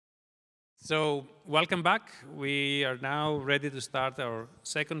So welcome back. We are now ready to start our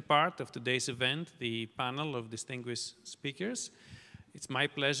second part of today's event, the panel of distinguished speakers. It's my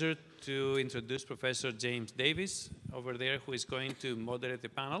pleasure to introduce Professor James Davis over there, who is going to moderate the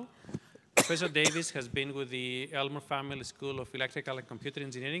panel. Professor Davis has been with the Elmore Family School of Electrical and Computer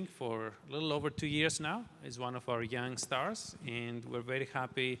Engineering for a little over 2 years now. He's one of our young stars, and we're very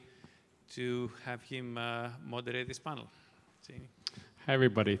happy to have him moderate this panel. Jamie. Hi,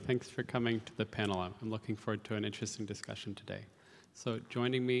 everybody. Thanks for coming to the panel. I'm looking forward to an interesting discussion today. So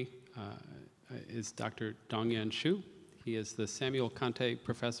joining me is Dr. Dongyan Xu. He is the Samuel Conte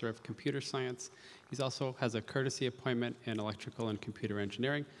Professor of Computer Science. He also has a courtesy appointment in Electrical and Computer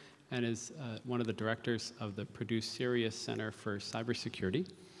Engineering and is one of the directors of the Purdue Sirius Center for Cybersecurity.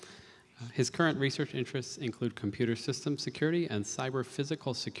 His current research interests include computer system security and cyber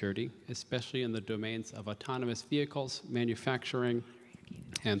physical security, especially in the domains of autonomous vehicles, manufacturing,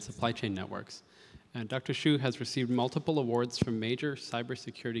 and supply chain networks. And Dr. Xu has received multiple awards from major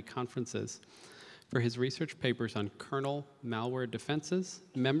cybersecurity conferences for his research papers on kernel malware defenses,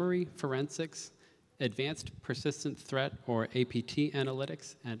 memory forensics, advanced persistent threat or APT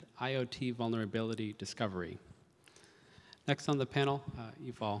analytics, and IoT vulnerability discovery. Next on the panel,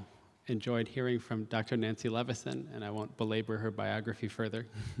 you've all enjoyed hearing from Dr. Nancy Leveson, and I won't belabor her biography further.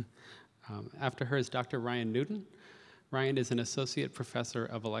 After her is Dr. Ryan Newton. Ryan is an associate professor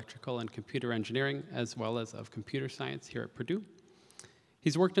of electrical and computer engineering, as well as of computer science here at Purdue.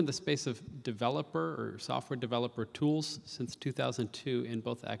 He's worked in the space of developer or software developer tools since 2002 in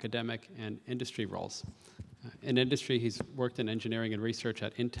both academic and industry roles. In industry, he's worked in engineering and research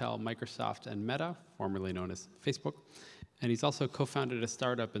at Intel, Microsoft, and Meta, formerly known as Facebook. And he's also co-founded a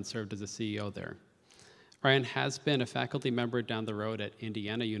startup and served as a CEO there. Ryan has been a faculty member down the road at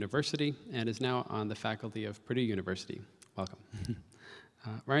Indiana University and is now on the faculty of Purdue University. Welcome.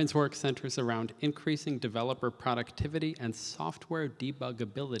 Ryan's work centers around increasing developer productivity and software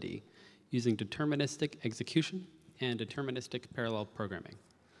debuggability using deterministic execution and deterministic parallel programming.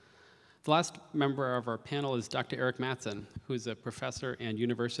 The last member of our panel is Dr. Eric Matson, who is a professor and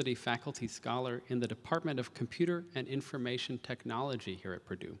university faculty scholar in the Department of Computer and Information Technology here at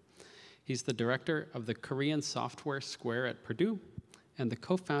Purdue. He's the director of the Korean Software Square at Purdue and the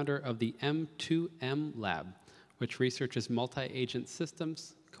co-founder of the M2M Lab, which researches multi-agent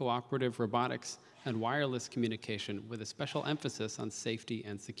systems, cooperative robotics, and wireless communication with a special emphasis on safety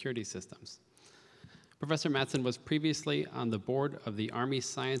and security systems. Professor Matson was previously on the board of the Army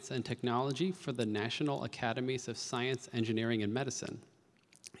Science and Technology for the National Academies of Science, Engineering, and Medicine.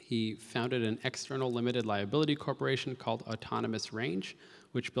 He founded an external limited liability corporation called Autonomous Range,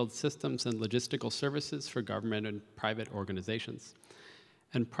 which builds systems and logistical services for government and private organizations.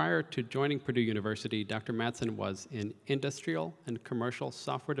 And prior to joining Purdue University, Dr. Matson was in industrial and commercial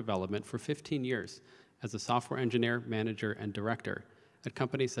software development for 15 years as a software engineer, manager, and director at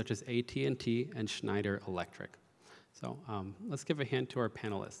companies such as AT&T and Schneider Electric. So let's give a hand to our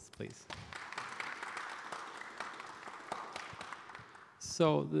panelists, please.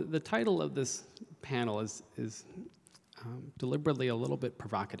 So the title of this panel is deliberately a little bit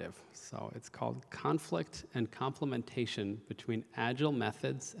provocative. So it's called Conflict and Complementation Between Agile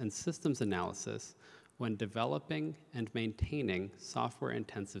Methods and Systems Analysis when Developing and Maintaining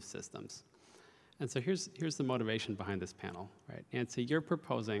Software-Intensive Systems. And so here's the motivation behind this panel, right? Nancy, you're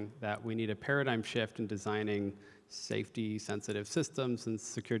proposing that we need a paradigm shift in designing safety-sensitive systems and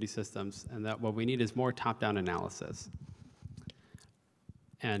security systems, and that what we need is more top-down analysis.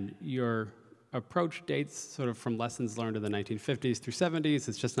 And your approach dates sort of from lessons learned in the 1950s through 70s.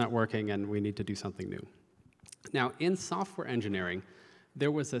 It's just not working, and we need to do something new. Now, in software engineering,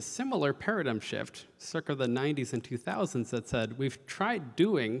 there was a similar paradigm shift circa the 90s and 2000s that said, we've tried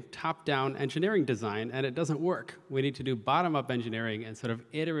doing top-down engineering design, and it doesn't work. We need to do bottom-up engineering and sort of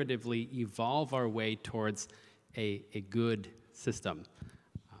iteratively evolve our way towards a good system,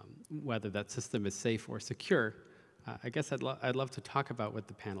 whether that system is safe or secure. I guess I'd love to talk about with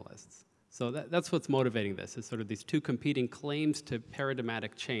the panelists. So that's what's motivating this, is sort of these two competing claims to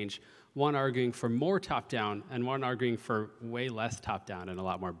paradigmatic change, one arguing for more top-down and one arguing for way less top-down and a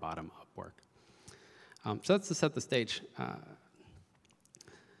lot more bottom-up work. So that's to set the stage.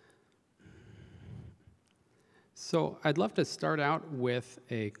 So I'd love to start out with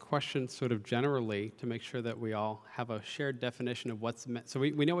a question sort of generally to make sure that we all have a shared definition of what's meant. So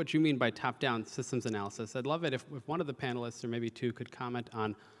we know what you mean by top-down systems analysis. I'd love it if one of the panelists, or maybe two, could comment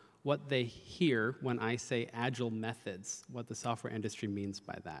on what they hear when I say agile methods, what the software industry means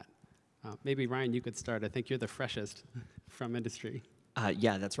by that. Maybe, Ryan, you could start. I think you're the freshest from industry.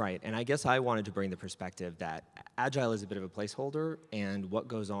 Yeah, that's right. And I guess I wanted to bring the perspective that Agile is a bit of a placeholder, and what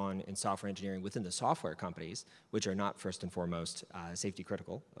goes on in software engineering within the software companies, which are not first and foremost safety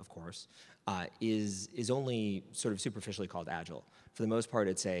critical, of course, is only sort of superficially called Agile. For the most part,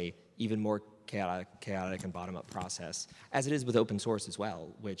 it's a even more chaotic and bottom-up process, as it is with open source as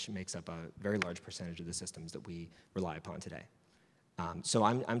well, which makes up a very large percentage of the systems that we rely upon today. So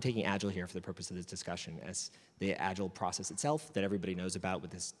I'm taking Agile here for the purpose of this discussion as the Agile process itself that everybody knows about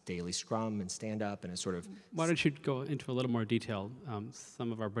with this daily Scrum and stand-up and a sort of... Why don't you go into a little more detail?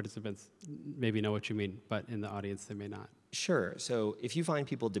 Some of our participants maybe know what you mean, but in the audience they may not. Sure. So if you find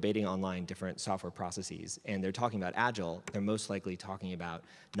people debating online different software processes and they're talking about Agile, they're most likely talking about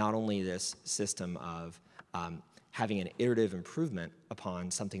not only this system of having an iterative improvement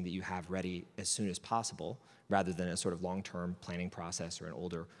upon something that you have ready as soon as possible, rather than a sort of long-term planning process or an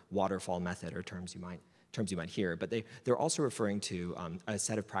older waterfall method or terms you might hear. But they're also referring to a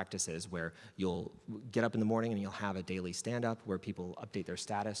set of practices where you'll get up in the morning and you'll have a daily stand-up where people update their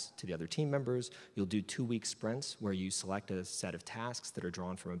status to the other team members. You'll do 2-week sprints where you select a set of tasks that are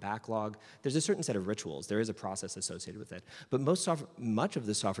drawn from a backlog. There's a certain set of rituals. There is a process associated with it. But much of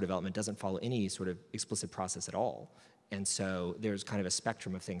the software development doesn't follow any sort of explicit process at all. And so there's kind of a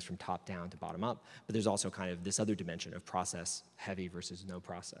spectrum of things from top down to bottom up, but there's also kind of this other dimension of process heavy versus no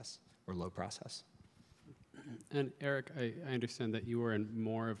process or low process. And Eric, I understand that you were in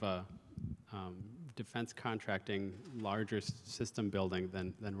more of a defense contracting, larger system building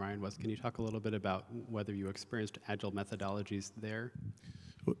than Ryan was. Can you talk a little bit about whether you experienced Agile methodologies there?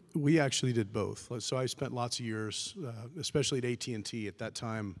 We actually did both. So I spent lots of years, especially at AT&T at that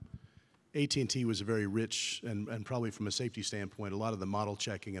time. AT&T was a very rich, and probably from a safety standpoint, a lot of the model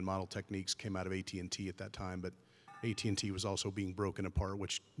checking and model techniques came out of AT&T at that time, but AT&T was also being broken apart,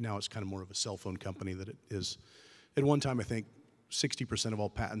 which now it's kind of more of a cell phone company that it is. At one time, I think 60% of all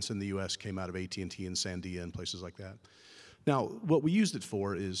patents in the US came out of AT&T and Sandia and places like that. Now, what we used it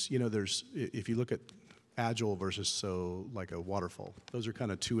for is, if you look at Agile versus like a waterfall, those are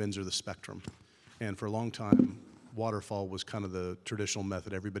kind of two ends of the spectrum. And for a long time, waterfall was kind of the traditional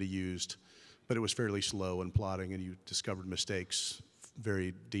method everybody used, but it was fairly slow and plodding, and you discovered mistakes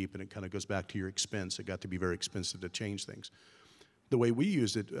very deep, and it kind of goes back to your expense. It got to be very expensive to change things. The way we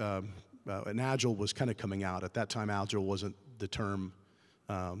used it, and Agile was kind of coming out. At that time, Agile wasn't the term,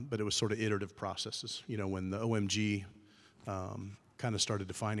 but it was sort of iterative processes. When the OMG kind of started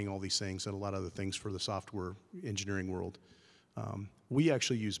defining all these things and a lot of other things for the software engineering world, we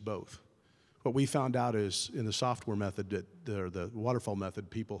actually used both. What we found out is in the software method, the waterfall method,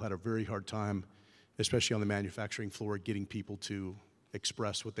 people had a very hard time, especially on the manufacturing floor, getting people to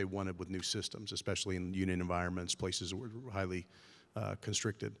express what they wanted with new systems, especially in union environments, places that were highly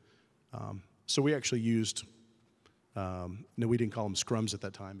constricted. So we actually used, we didn't call them scrums at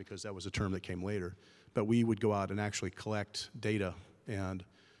that time because that was a term that came later, but we would go out and actually collect data and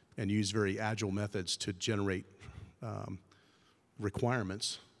use very agile methods to generate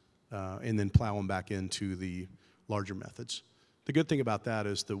requirements and then plow them back into the larger methods. The good thing about that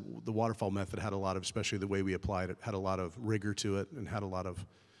is the waterfall method had a lot of, especially the way we applied it, had a lot of rigor to it and had a lot of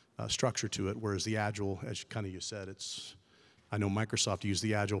structure to it, whereas the Agile, as you said, I know Microsoft used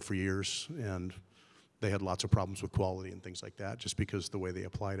the Agile for years, and they had lots of problems with quality and things like that just because of the way they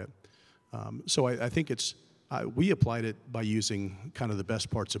applied it. So I think we applied it by using kind of the best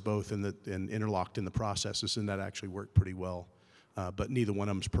parts of both and interlocked in the processes, and that actually worked pretty well. But neither one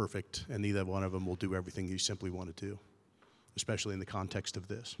of them is perfect, and neither one of them will do everything you simply want to do, especially in the context of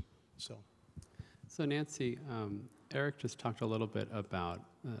this. So Nancy, Eric just talked a little bit about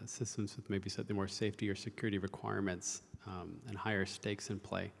systems with maybe slightly more safety or security requirements and higher stakes in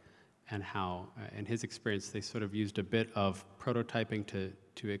play, and how, in his experience, they sort of used a bit of prototyping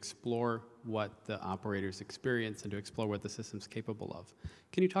to explore what the operators experience and to explore what the system's capable of.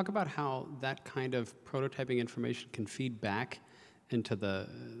 Can you talk about how that kind of prototyping information can feed back into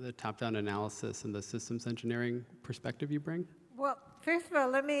the top-down analysis and the systems engineering perspective you bring? Well, first of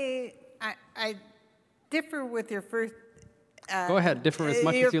all, I differ with your first... Go ahead, differ as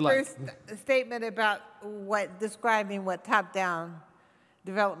much as you like. Your first statement about describing what top-down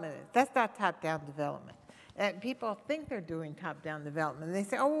development is. That's not top-down development. And people think they're doing top-down development. They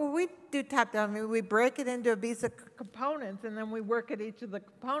say, oh, well, we do top-down. We break it into a piece of components, and then we work at each of the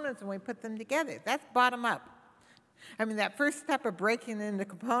components, and we put them together. That's bottom-up. I mean, that first step of breaking into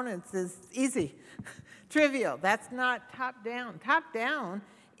components is easy, trivial. That's not top-down. Top-down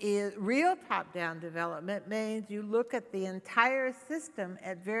is real top-down development means you look at the entire system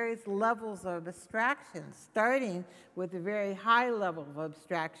at various levels of abstraction, starting with a very high level of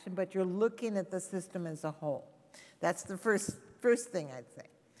abstraction, but you're looking at the system as a whole. That's the first first thing I'd say.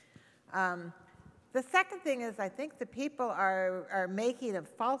 The second thing is I think the people are making a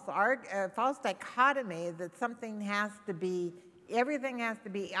false dichotomy that something has to be, everything has to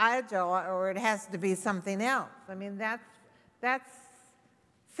be agile or it has to be something else. I mean, that's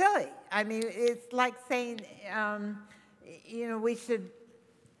silly. I mean, it's like saying, you know, we should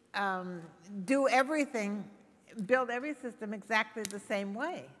do everything, build every system exactly the same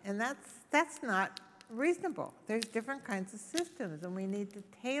way. And that's not reasonable. There's different kinds of systems, and we need to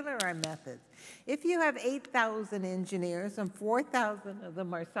tailor our methods. If you have 8,000 engineers and 4,000 of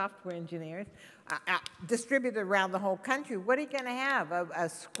them are software engineers distributed around the whole country, what are you going to have? A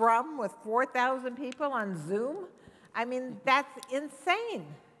scrum with 4,000 people on Zoom? I mean, that's insane.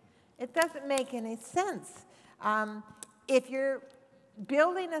 It doesn't make any sense. If you're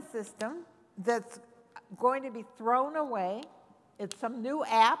building a system that's going to be thrown away, it's some new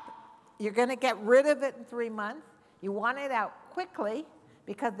app, you're going to get rid of it in 3 months. You want it out quickly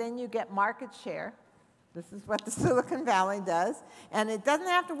because then you get market share. This is what the Silicon Valley does. And it doesn't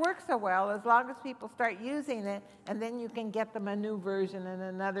have to work so well as long as people start using it, and then you can get them a new version and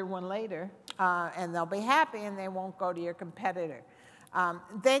another one later, and they'll be happy and they won't go to your competitor.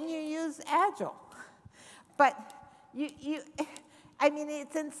 Then you use Agile. But I mean,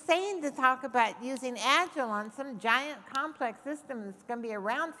 it's insane to talk about using Agile on some giant complex system that's going to be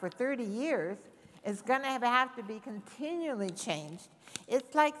around for 30 years. It's going to have to be continually changed.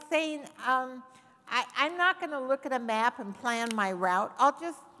 It's like saying, I'm not going to look at a map and plan my route. I'll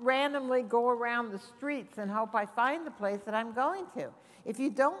just randomly go around the streets and hope I find the place that I'm going to. If you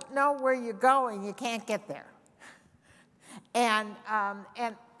don't know where you're going, you can't get there. And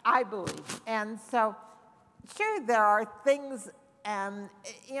I believe. And so, sure, there are things.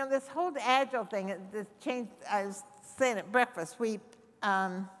 You know, this whole Agile thing, this changed. I was saying at breakfast, the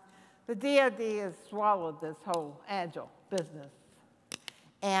DoD has swallowed this whole Agile business,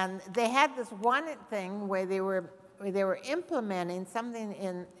 and they had this one thing where they were implementing something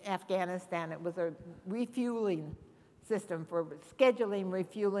in Afghanistan. It was a refueling system for scheduling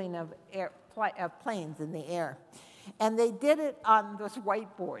refueling of planes in the air. And they did it on this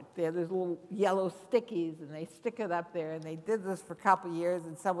whiteboard. There's little yellow stickies, and they stick it up there. And they did this for a couple of years,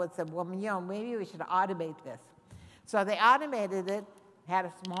 and someone said, well, you know, maybe we should automate this. So they automated it, had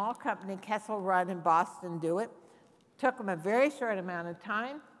a small company, Kessel Run in Boston, do it. Took them a very short amount of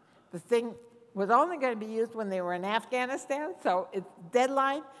time. The thing was only going to be used when they were in Afghanistan, so it's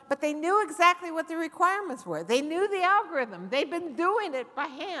deadline. But they knew exactly what the requirements were. They knew the algorithm. They've been doing it by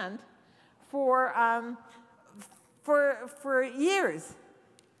hand for years.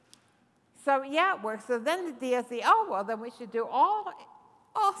 So yeah, it works. So then the DSE, oh, well, then we should do all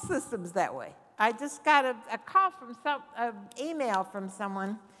systems that way. I just got a call from an email from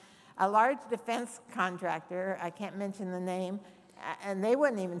someone, a large defense contractor, I can't mention the name, and they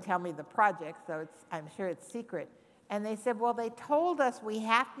wouldn't even tell me the project, so I'm sure it's secret. And they said, well, they told us we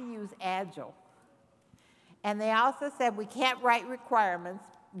have to use Agile. And they also said we can't write requirements.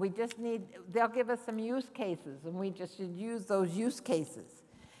 We just they'll give us some use cases, and we just should use those use cases.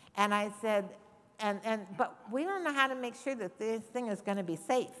 And I said, but we don't know how to make sure that this thing is going to be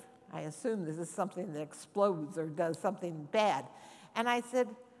safe. I assume this is something that explodes or does something bad. And I said,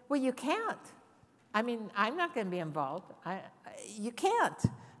 well, you can't. I mean, I'm not going to be involved. You can't.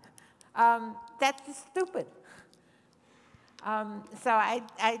 That's just stupid. So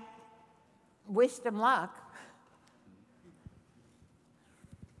I wished them luck.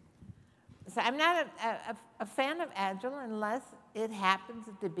 So I'm not a fan of Agile unless it happens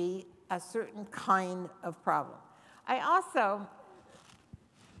to be a certain kind of problem. I also,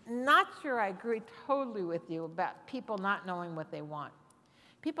 not sure I agree totally with you about people not knowing what they want.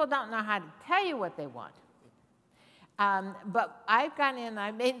 People don't know how to tell you what they want. But I've gone in,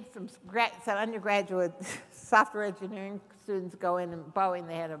 I made some undergraduate software engineering students go in, and Boeing,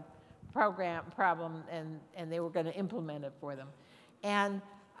 they had a problem, and they were going to implement it for them.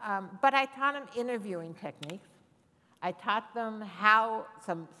 But I taught them interviewing techniques. I taught them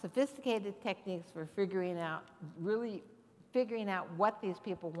some sophisticated techniques for really figuring out what these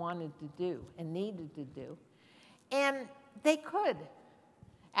people wanted to do and needed to do. And they could,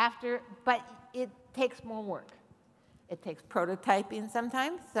 but it takes more work. It takes prototyping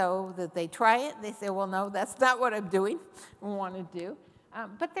sometimes, so that they try it, and they say, well, no, that's not what I'm doing, I want to do.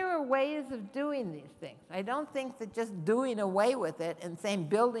 But there are ways of doing these things. I don't think that just doing away with it and saying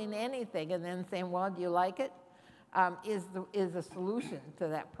building anything and then saying, well, do you like it, is a solution to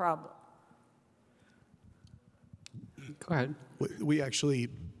that problem. Go ahead. We actually,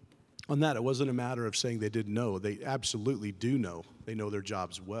 on that, it wasn't a matter of saying they didn't know. They absolutely do know. They know their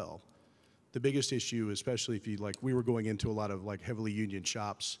jobs well. The biggest issue, especially if you, like, we were going into a lot of like heavily union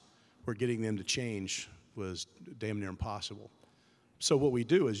shops where getting them to change was damn near impossible. So what we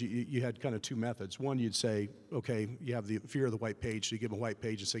do is you had kind of two methods. One, you'd say, okay, you have the fear of the white page, so you give them a white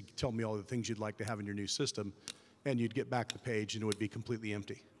page and say, tell me all the things you'd like to have in your new system, and you'd get back the page and it would be completely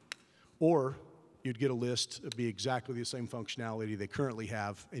empty. Or you'd get a list, it'd be exactly the same functionality they currently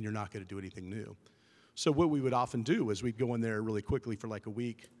have, and you're not going to do anything new. So what we would often do is we'd go in there really quickly for like a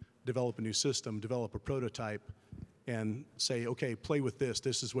week, develop a new system, develop a prototype, and say, okay, play with this.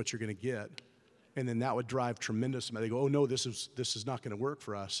 This is what you're going to get. And then that would drive tremendous amount. They go, oh no, this is not going to work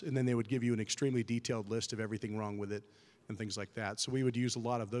for us. And then they would give you an extremely detailed list of everything wrong with it and things like that. So we would use a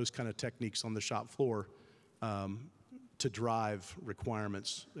lot of those kind of techniques on the shop floor to drive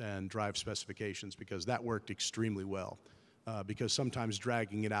requirements and drive specifications, because that worked extremely well. Because sometimes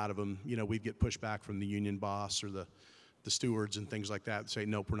dragging it out of them, you know, we'd get pushback from the union boss or the stewards and things like that, say,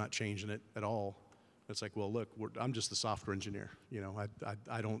 nope, we're not changing it at all. It's like, well, look, I'm just the software engineer. You know,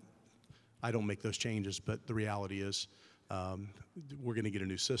 I don't make those changes, but the reality is we're going to get a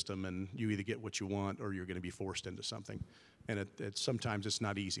new system, and you either get what you want or you're going to be forced into something. And sometimes it's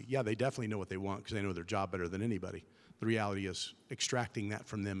not easy. Yeah, they definitely know what they want because they know their job better than anybody. The reality is extracting that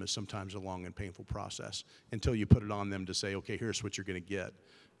from them is sometimes a long and painful process until you put it on them to say, okay, here's what you're going to get,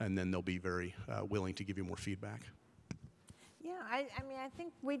 and then they'll be very willing to give you more feedback. Yeah, I mean, I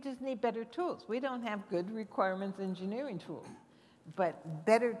think we just need better tools. We don't have good requirements engineering tools. But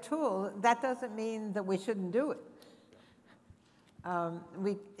better tools, that doesn't mean that we shouldn't do it.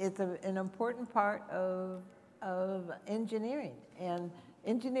 It's an important part of engineering. And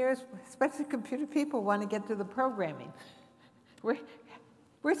engineers, especially computer people, want to get to the programming.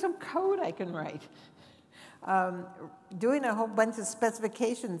 Where's some code I can write? Doing a whole bunch of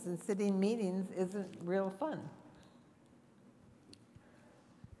specifications and sitting meetings isn't real fun.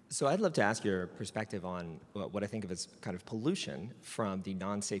 So I'd love to ask your perspective on what I think of as kind of pollution from the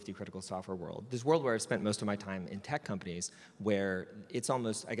non-safety critical software world. This world where I've spent most of my time in tech companies, where it's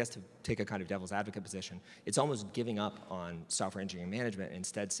almost, I guess to take a kind of devil's advocate position, it's almost giving up on software engineering management and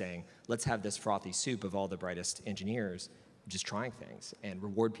instead saying, let's have this frothy soup of all the brightest engineers just trying things and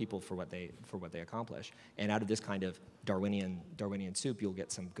reward people for what they accomplish. And out of this kind of Darwinian soup, you'll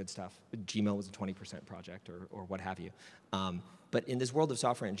get some good stuff. Gmail was a 20% project or what have you. But in this world of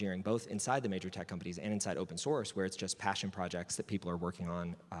software engineering, both inside the major tech companies and inside open source, where it's just passion projects that people are working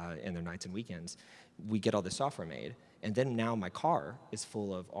on in their nights and weekends, we get all this software made. And then now my car is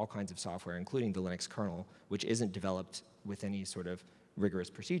full of all kinds of software, including the Linux kernel, which isn't developed with any sort of rigorous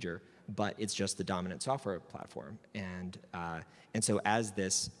procedure, but it's just the dominant software platform. And so as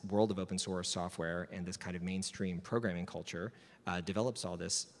this world of open source software and this kind of mainstream programming culture develops all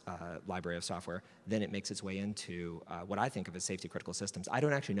this library of software, then it makes its way into what I think of as safety critical systems. I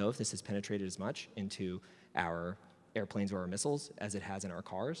don't actually know if this has penetrated as much into our airplanes or our missiles as it has in our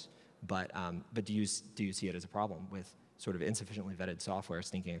cars, but do you see it as a problem with sort of insufficiently vetted software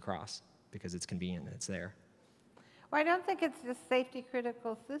sneaking across because it's convenient and it's there? Well, I don't think it's just safety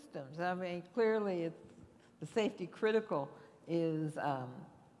critical systems. I mean, clearly the safety critical is,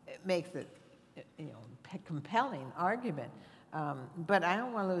 it makes it, you know, a compelling argument. But I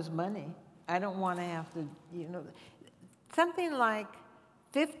don't want to lose money. I don't want to have to, you know, something like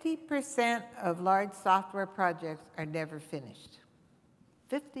 50% of large software projects are never finished.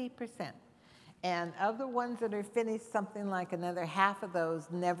 50%. And of the ones that are finished, something like another half of those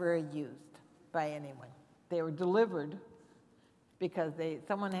never are used by anyone. They were delivered because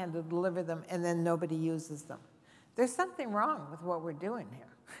someone had to deliver them, and then nobody uses them. There's something wrong with what we're doing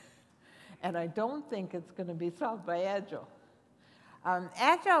here. And I don't think it's going to be solved by Agile.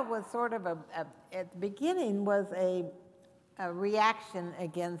 Agile was sort of at the beginning was a reaction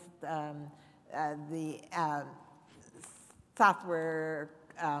against the software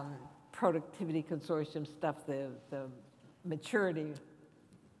productivity consortium stuff, the maturity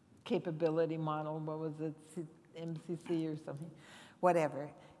capability model, what was it, MCC or something, whatever,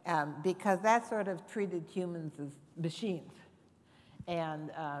 because that sort of treated humans as machines.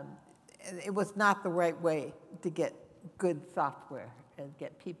 And it was not the right way to get good software and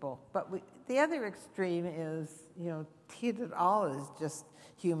get people. But the other extreme is, you know, treat it all as just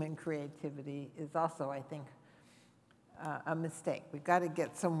human creativity is also, I think, a mistake. We've got to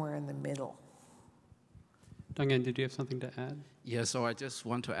get somewhere in the middle. Dong-Yen, did you have something to add? Yeah, so I just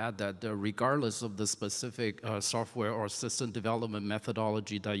want to add that regardless of the specific software or system development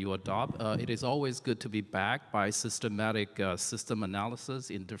methodology that you adopt, it is always good to be backed by systematic system analysis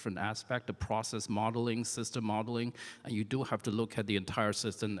in different aspects, the process modeling, system modeling, and you do have to look at the entire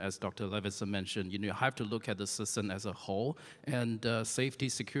system, as Dr. Leveson mentioned. You have to look at the system as a whole, and safety,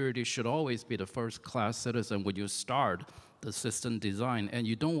 security should always be the first-class citizen when you start the system design, and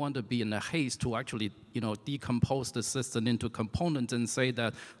you don't want to be in a haste to actually, decompose the system into components and say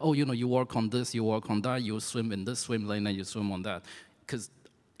that, oh, you work on this, you work on that, you swim in this swim lane, and you swim on that, because,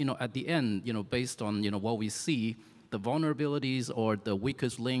 at the end, based on, what we see, the vulnerabilities or the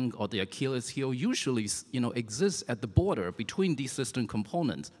weakest link or the Achilles heel usually, exists at the border between these system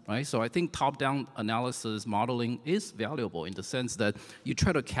components, right? So I think top-down analysis modeling is valuable in the sense that you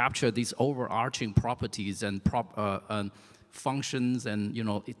try to capture these overarching properties and functions and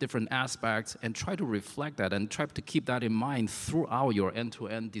different aspects and try to reflect that and try to keep that in mind throughout your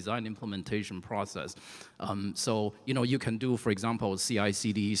end-to-end design implementation process. So you can do, for example,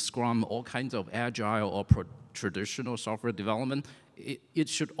 CI/CD, Scrum, all kinds of Agile or traditional software development. It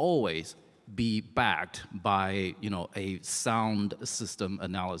should always be backed by a sound system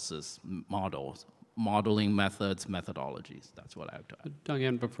analysis modeling methods, methodologies. That's what I have to add.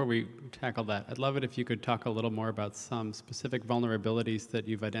 Dong-Yan, before we tackle that, I'd love it if you could talk a little more about some specific vulnerabilities that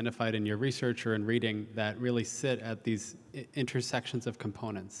you've identified in your research or in reading that really sit at these intersections of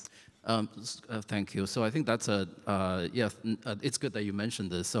components. Thank you. So I think that's it's good that you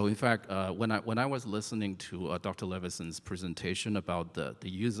mentioned this. So in fact, when I was listening to Dr. Leveson's presentation about the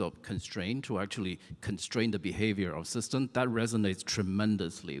use of constraint to actually constrain the behavior of system, that resonates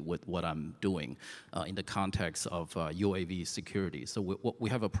tremendously with what I'm doing in the context of UAV security. So we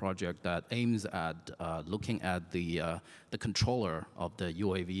have a project that aims at looking at the controller of the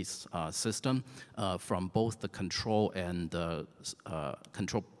UAV system from both the control and the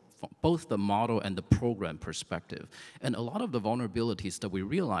both the model and the program perspective. And a lot of the vulnerabilities that we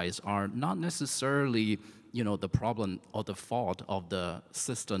realize are not necessarily the problem or the fault of the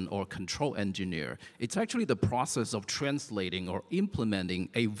system or control engineer. It's actually the process of translating or implementing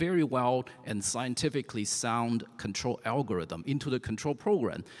a very well and scientifically sound control algorithm into the control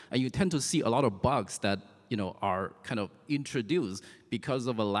program. And you tend to see a lot of bugs that are kind of introduced because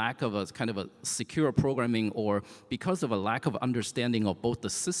of a lack of a kind of a secure programming or because of a lack of understanding of both the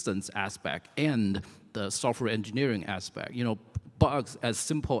systems aspect and the software engineering aspect. Bugs as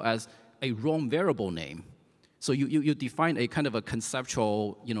simple as a wrong variable name. So you define a kind of a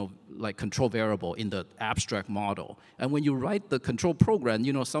conceptual, like control variable in the abstract model. And when you write the control program,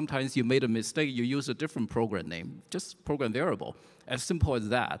 sometimes you made a mistake, you use a different program name, just program variable, as simple as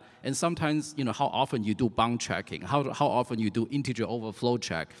that. And sometimes, how often you do bound checking, how often you do integer overflow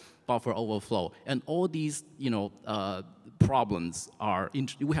check, buffer overflow. And all these, problems are,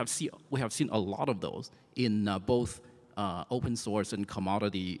 we have seen a lot of those in both open source and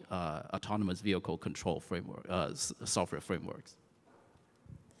commodity autonomous vehicle control framework, software frameworks.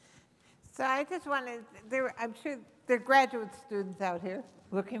 So I just wanted, I'm sure there are graduate students out here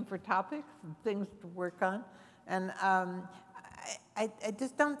looking for topics and things to work on. And I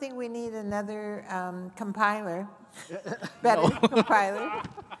just don't think we need another compiler, better compiler.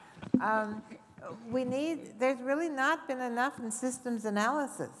 There's really not been enough in systems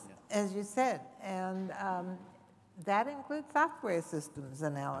analysis, as you said. And that includes software systems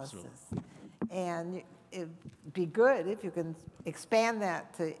analysis. Absolutely. And it'd be good if you can expand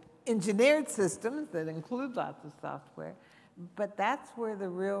that to engineered systems that include lots of software. But that's where the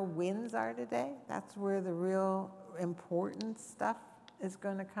real wins are today. That's where the real important stuff is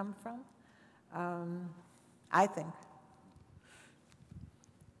going to come from, I think.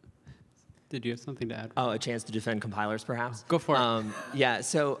 Did you have something to add? Oh, a chance to defend compilers, perhaps? Go for it. Yeah,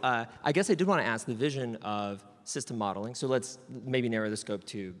 so I guess I did want to ask the vision of system modeling. So let's maybe narrow the scope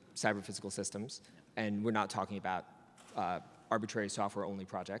to cyber-physical systems. And we're not talking about arbitrary software-only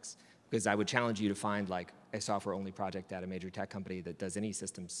projects, because I would challenge you to find like a software-only project at a major tech company that does any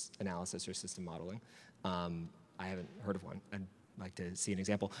systems analysis or system modeling. I haven't heard of one. I'd like to see an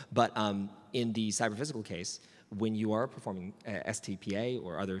example. But in the cyber-physical case, when you are performing STPA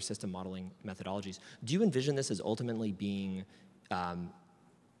or other system modeling methodologies, do you envision this as ultimately being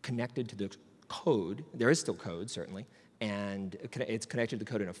connected to the code? There is still code, certainly, and it's connected to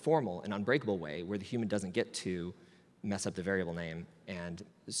the code in a formal and unbreakable way where the human doesn't get to mess up the variable name and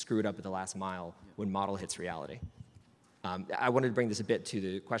screw it up at the last mile when model hits reality. I wanted to bring this a bit to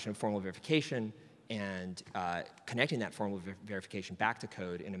the question of formal verification and connecting that formal verification back to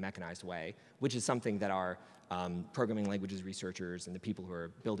code in a mechanized way, which is something that our programming languages researchers and the people who are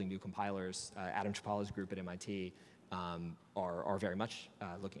building new compilers, Adam Chapala's group at MIT, are very much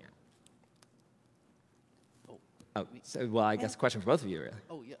looking at. Oh, so, well, I guess a question for both of you, really.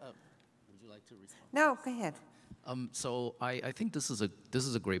 Oh, yeah. Would you like to respond? No, go ahead. So I think this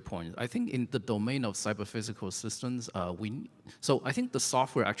is a great point. I think in the domain of cyber-physical systems, so I think the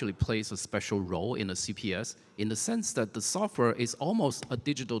software actually plays a special role in a CPS in the sense that the software is almost a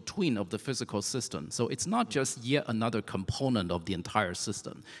digital twin of the physical system. So it's not just yet another component of the entire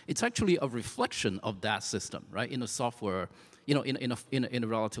system. It's actually a reflection of that system, right? In a software, in a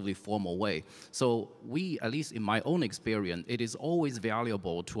relatively formal way. So we, at least in my own experience, it is always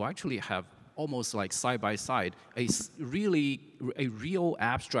valuable to actually have almost like side by side a real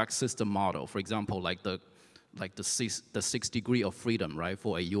abstract system model. For example, like the 6 degree of freedom, right,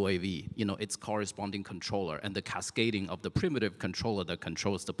 for a UAV, its corresponding controller, and the cascading of the primitive controller that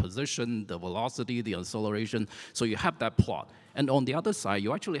controls the position, the velocity, the acceleration. So you have that plot. And on the other side,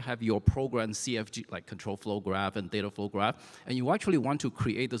 you actually have your program CFG, like control flow graph and data flow graph, and you actually want to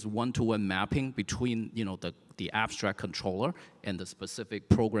create this one-to-one mapping between, the abstract controller and the specific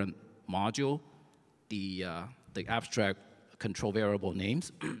program module, the abstract control variable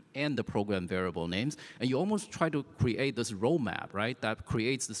names and the program variable names, and you almost try to create this roadmap, right, that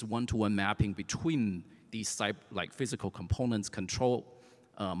creates this one-to-one mapping between these like physical components, control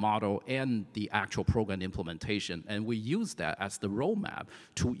model, and the actual program implementation. And we use that as the roadmap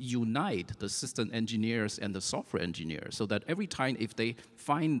to unite the system engineers and the software engineers, so that every time if they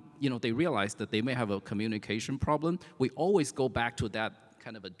find, they realize that they may have a communication problem, we always go back to that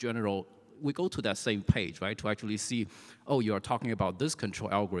kind of a general, we go to that same page, right, to actually see, oh, you're talking about this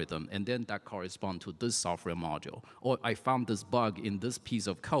control algorithm, and then that corresponds to this software module. Or I found this bug in this piece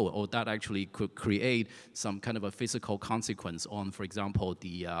of code, or that actually could create some kind of a physical consequence on, for example,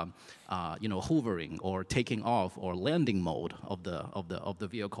 the hovering or taking off or landing mode of the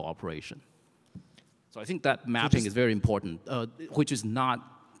vehicle operation. So I think that mapping is very important, which is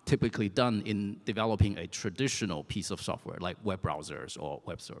not typically done in developing a traditional piece of software like web browsers or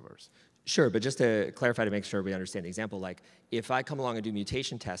web servers. Sure, but just to clarify, to make sure we understand the example, like if I come along and do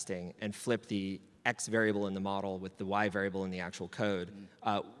mutation testing and flip the X variable in the model with the Y variable in the actual code,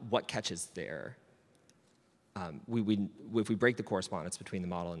 what catches there? If we break the correspondence between the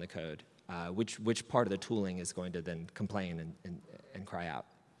model and the code, which part of the tooling is going to then complain and cry out?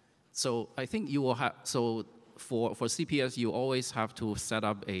 So I think you will have, for CPS, you always have to set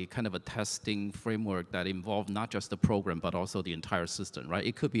up a kind of a testing framework that involves not just the program, but also the entire system, right?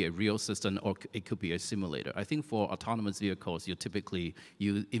 It could be a real system, or it could be a simulator. I think for autonomous vehicles, you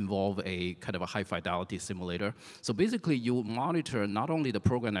involve a kind of a high-fidelity simulator. So basically, you monitor not only the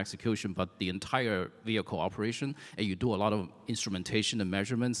program execution, but the entire vehicle operation, and you do a lot of instrumentation and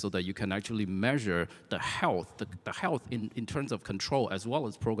measurements so that you can actually measure the health, the health in terms of control, as well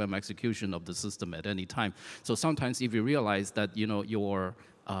as program execution of the system at any time. So sometimes if you realize that your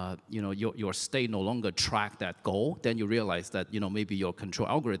state no longer track that goal, then you realize that maybe your control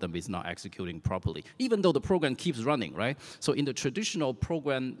algorithm is not executing properly, even though the program keeps running, right? So in the traditional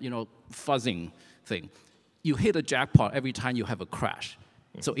program fuzzing thing, you hit a jackpot every time you have a crash.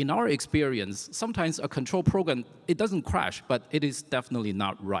 So in our experience, sometimes a control program, it doesn't crash, but it is definitely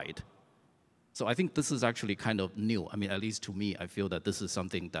not right. So I think this is actually kind of new. I mean, at least to me, I feel that this is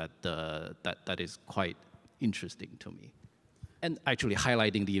something that is quite interesting to me, and actually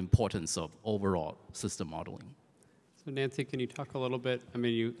highlighting the importance of overall system modeling. So Nancy, can you talk a little bit, I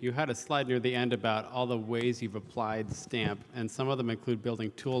mean, you had a slide near the end about all the ways you've applied STAMP, and some of them include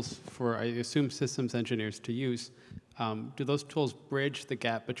building tools for, I assume, systems engineers to use. Do those tools bridge the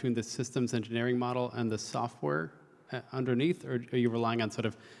gap between the systems engineering model and the software underneath, or are you relying on sort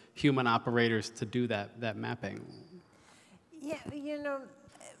of human operators to do that mapping? Yeah,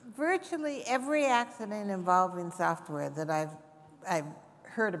 virtually every accident involving software that I've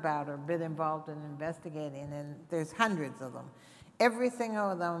heard about or been involved in investigating, and there's hundreds of them, every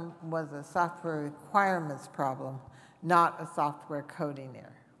single of them was a software requirements problem, not a software coding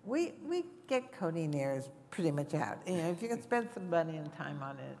error. We get coding errors pretty much out. If you can spend some money and time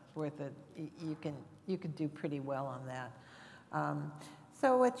on it, it's worth it. You can do pretty well on that.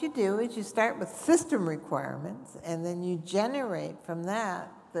 So what you do is you start with system requirements, and then you generate from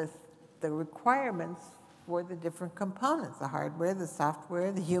that the requirements for the different components, the hardware, the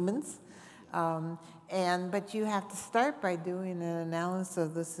software, the humans. But you have to start by doing an analysis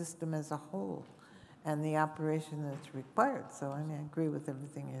of the system as a whole and the operation that's required. So I agree with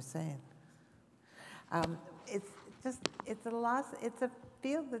everything you're saying. It's a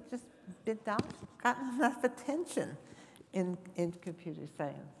field that's just gotten enough attention in computer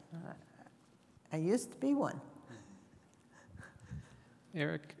science. I used to be one.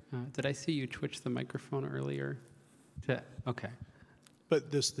 Eric, did I see you twitch the microphone earlier? Okay.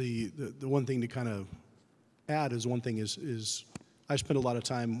 But the one thing to kind of add is I spent a lot of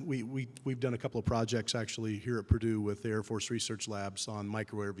time, we've done a couple of projects actually here at Purdue with the Air Force Research Labs on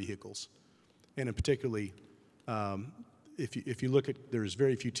micro-air vehicles. And in particularly, if you look at, there's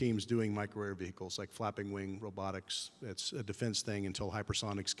very few teams doing micro-air vehicles like flapping wing robotics. It's a defense thing until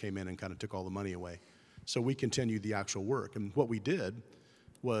hypersonics came in and kind of took all the money away. So we continued the actual work. And what we did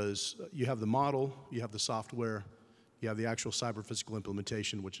was you have the model, you have the software, you have the actual cyber-physical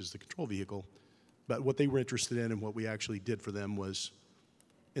implementation, which is the control vehicle. But what they were interested in and what we actually did for them was,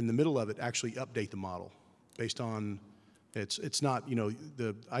 in the middle of it, actually update the model based on, it's not, you know,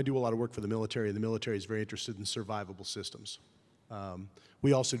 I do a lot of work for the military, and the military is very interested in survivable systems.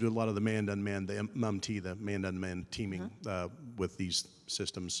 We also do a lot of the manned-unmanned, the MUMT, the manned-unmanned teaming with these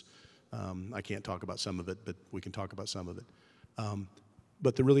systems. I can't talk about some of it, but we can talk about some of it.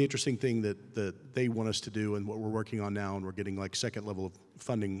 But the really interesting thing that they want us to do, and what we're working on now, and we're getting like second level of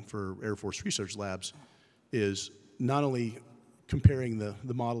funding for Air Force Research Labs, is not only comparing the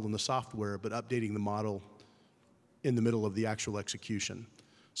model and the software, but updating the model in the middle of the actual execution.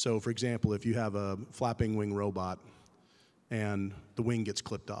 So for example, if you have a flapping wing robot and the wing gets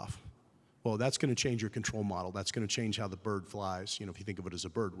clipped off, well, that's going to change your control model. That's going to change how the bird flies, you know, if you think of it as a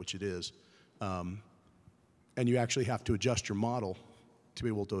bird, which it is. And you actually have to adjust your model to be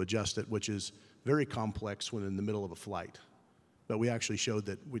able to adjust it, which is very complex when in the middle of a flight. But we actually showed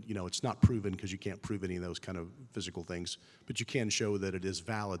that, you know, it's not proven because you can't prove any of those kind of physical things, but you can show that it is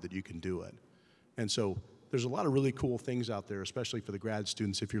valid that you can do it. And so there's a lot of really cool things out there, especially for the grad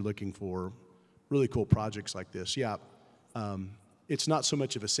students if you're looking for really cool projects like this. Yeah, it's not so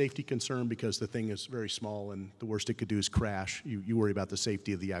much of a safety concern because the thing is very small and the worst it could do is crash. You worry about the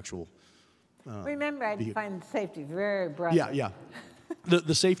safety of the actual Remember, I define safety very broadly. Yeah.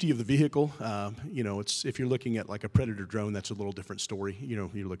 The safety of the vehicle, you know, it's if you're looking at like a Predator drone, that's a little different story. You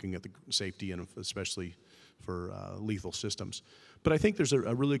know, you're looking at the safety and especially for lethal systems. But I think there's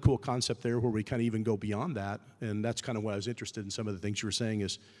a really cool concept there where we kind of even go beyond that, and that's kind of what I was interested in. Some of the things you were saying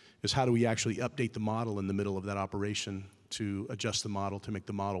is how do we actually update the model in the middle of that operation to adjust the model to make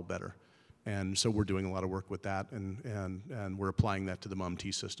the model better. And so we're doing a lot of work with that, and we're applying that to the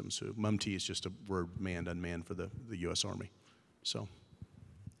MUMT system. So MUMT is just a word manned, unmanned for the U.S. Army. So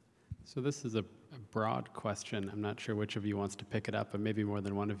this is a broad question. I'm not sure which of you wants to pick it up, but maybe more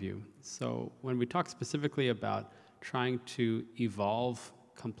than one of you. So when we talk specifically about trying to evolve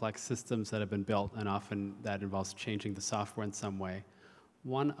complex systems that have been built, and often that involves changing the software in some way,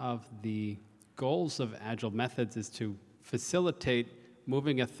 one of the goals of Agile methods is to facilitate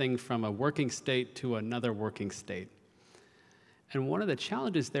moving a thing from a working state to another working state. And one of the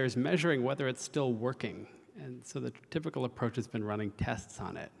challenges there is measuring whether it's still working. And so the typical approach has been running tests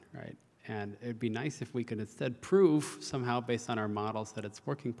on it, right? And it'd be nice if we could instead prove somehow based on our models that it's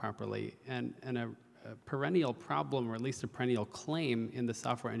working properly. And a perennial problem, or at least a perennial claim in the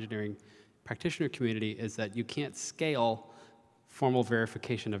software engineering practitioner community, is that you can't scale formal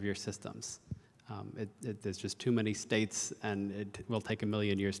verification of your systems. There's just too many states, and it will take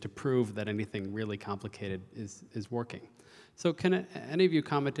 1,000,000 years to prove that anything really complicated is working. So can any of you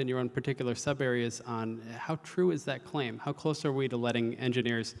comment in your own particular sub-areas on how true is that claim? How close are we to letting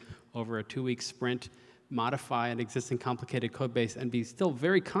engineers over a 2-week sprint modify an existing complicated code base and be still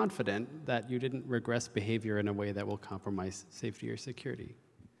very confident that you didn't regress behavior in a way that will compromise safety or security?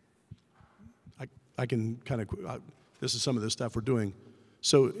 I can kind of, this is some of the stuff we're doing.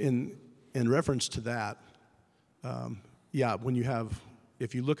 So in reference to that, yeah,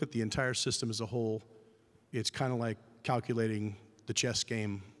 if you look at the entire system as a whole, it's kind of like calculating the chess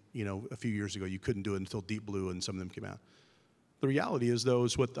game, you know, a few years ago. You couldn't do it until Deep Blue and some of them came out. The reality is, though,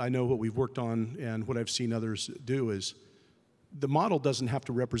 is what I know what we've worked on and what I've seen others do is the model doesn't have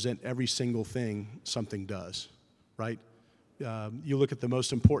to represent every single thing something does, right? You look at the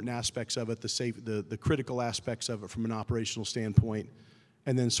most important aspects of it, the critical aspects of it from an operational standpoint,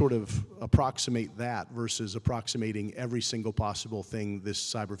 and then sort of approximate that versus approximating every single possible thing this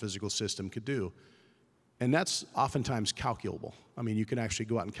cyber-physical system could do. And that's oftentimes calculable. I mean, you can actually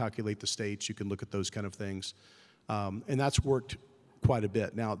go out and calculate the states. You can look at those kind of things. And that's worked quite a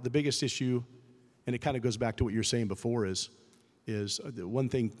bit. Now, the biggest issue, and it kind of goes back to what you were saying before, is the one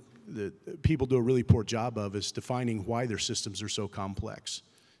thing that people do a really poor job of is defining why their systems are so complex.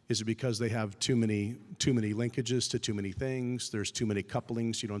 Is it because they have too many linkages to too many things? There's too many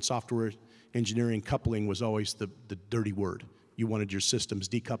couplings. You know, in software engineering, coupling was always the dirty word. You wanted your systems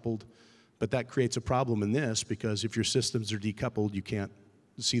decoupled. But that creates a problem in this because if your systems are decoupled, you can't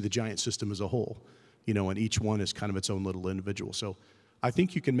see the giant system as a whole, you know, and each one is kind of its own little individual. So I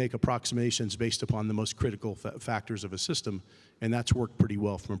think you can make approximations based upon the most critical factors of a system, and that's worked pretty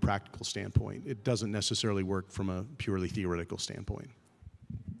well from a practical standpoint. It doesn't necessarily work from a purely theoretical standpoint.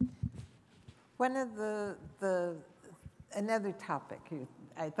 One of another topic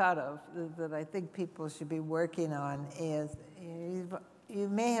I thought of that I think people should be working on is, you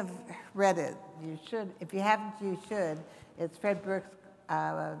may have read it, you should, if you haven't, you should. It's Fred Brooks'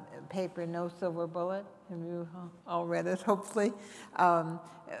 paper, No Silver Bullet. Have you all read it, hopefully?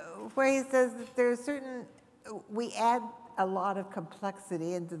 Where he says that there's we add a lot of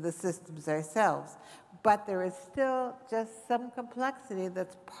complexity into the systems ourselves, but there is still just some complexity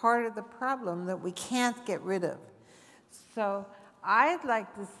that's part of the problem that we can't get rid of. So I'd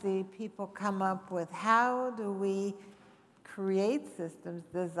like to see people come up with how do we create systems,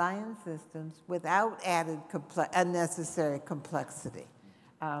 design systems without added unnecessary complexity.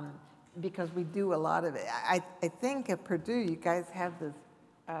 Because we do a lot of it. I think at Purdue, you guys have this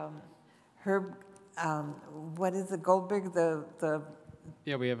what is it, Goldberg,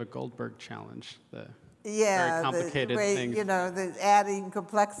 Yeah, we have a Goldberg challenge, very yeah, complicated things. you know, the adding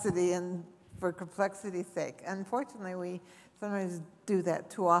complexity and for complexity's sake. Unfortunately, we sometimes do that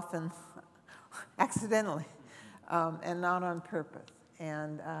too often accidentally and not on purpose.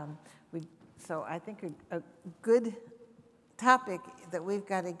 And so I think a good topic that we've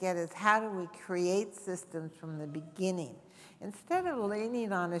got to get is how do we create systems from the beginning? Instead of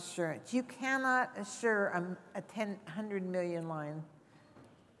leaning on assurance, you cannot assure a 100 million line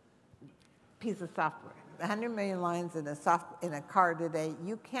piece of software. 100 million lines in a car today,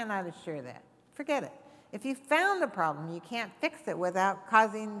 you cannot assure that. Forget it. If you found a problem, you can't fix it without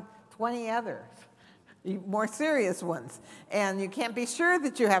causing 20 others, more serious ones. And you can't be sure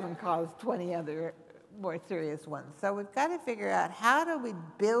that you haven't caused 20 other more serious ones. So we've got to figure out how do we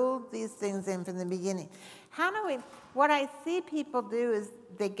build these things in from the beginning. What I see people do is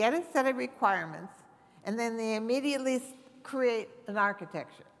they get a set of requirements and then they immediately create an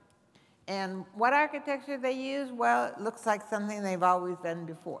architecture. And what architecture they use, well, it looks like something they've always done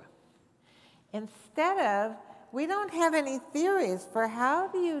before. Instead of, we don't have any theories for how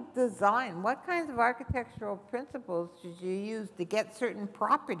do you design, what kinds of architectural principles should you use to get certain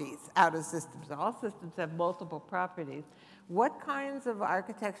properties out of systems? All systems have multiple properties. What kinds of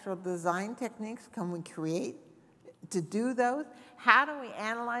architectural design techniques can we create to do those? How do we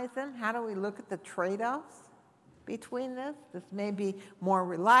analyze them? How do we look at the trade-offs between this? This may be more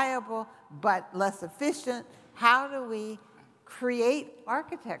reliable, but less efficient. How do we create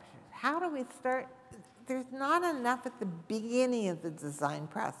architectures? How do we start? There's not enough at the beginning of the design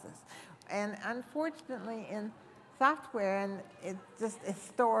process. And unfortunately, in software, and it just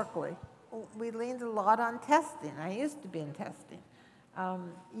historically, we leaned a lot on testing. I used to be in testing.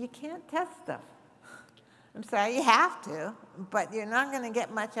 You can't test stuff. I'm sorry, you have to, but you're not going to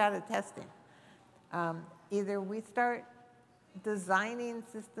get much out of testing. Either we start designing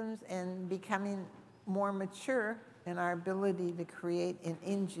systems and becoming more mature in our ability to create and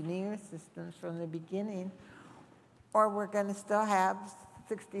engineer systems from the beginning, or we're going to still have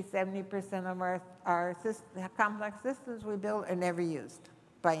 60, 70% of our complex systems we build are never used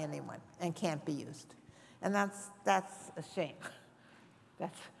by anyone and can't be used. And that's a shame.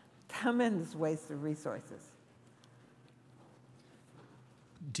 That's a tremendous waste of resources.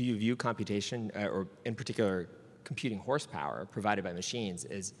 Do you view computation, or in particular computing horsepower provided by machines,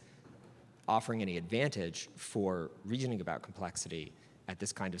 as offering any advantage for reasoning about complexity at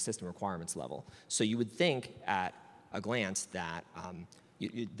this kind of system requirements level? So you would think at a glance that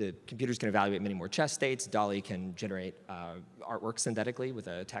the computers can evaluate many more chess states. DALL-E can generate artwork synthetically with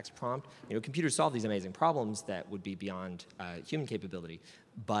a text prompt. Computers solve these amazing problems that would be beyond human capability.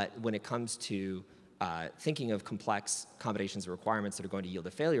 But when it comes to thinking of complex combinations of requirements that are going to yield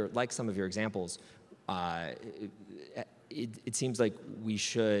a failure, like some of your examples, it seems like we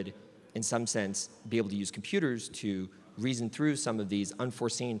should, in some sense, be able to use computers to reason through some of these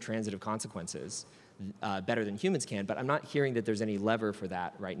unforeseen transitive consequences better than humans can, but I'm not hearing that there's any lever for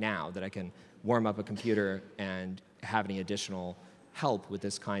that right now, that I can warm up a computer and have any additional help with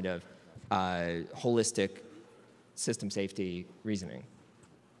this kind of holistic system safety reasoning.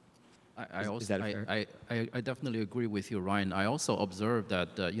 Is that fair? I definitely agree with you, Ryan. I also observed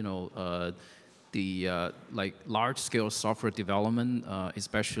that the large-scale software development,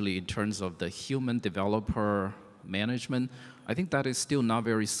 especially in terms of the human developer management, I think that is still not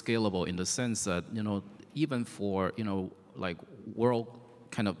very scalable in the sense that even for world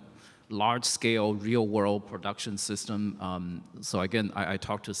kind of large-scale, real-world production system. So again, I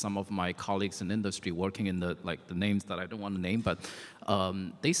talked to some of my colleagues in industry working in the names that I don't want to name, but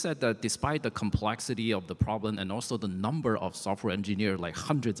they said that despite the complexity of the problem and also the number of software engineers, like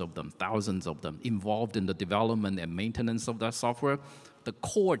hundreds of them, thousands of them, involved in the development and maintenance of that software, the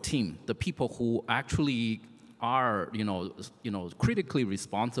core team, the people who actually are critically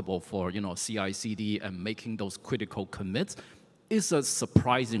responsible for CI/CD and making those critical commits, is a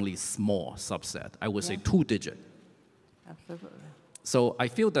surprisingly small subset. I would say 2-digit. Absolutely. So I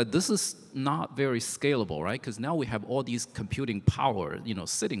feel that this is not very scalable, right? Because now we have all these computing power,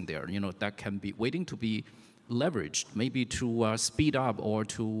 sitting there, that can be waiting to be leveraged, maybe to speed up or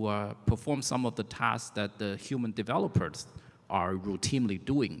to perform some of the tasks that the human developers are routinely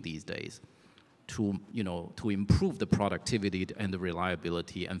doing these days, to improve the productivity and the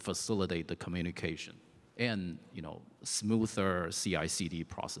reliability and facilitate the communication and smoother CI/CD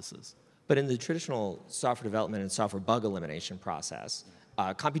processes. But in the traditional software development and software bug elimination process,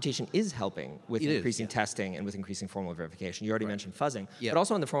 computation is helping with increasing testing and with increasing formal verification. You already mentioned fuzzing, but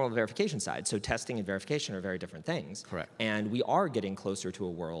also on the formal verification side. So testing and verification are very different things. Correct. And we are getting closer to a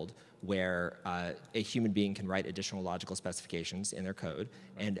world where a human being can write additional logical specifications in their code,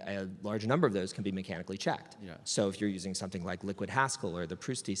 and a large number of those can be mechanically checked. Yeah. So if you're using something like Liquid Haskell or the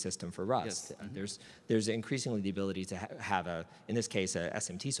Prousty system for Rust, there's increasingly the ability to have in this case, a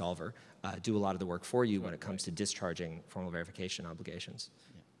SMT solver do a lot of the work for you when it comes to discharging formal verification obligations.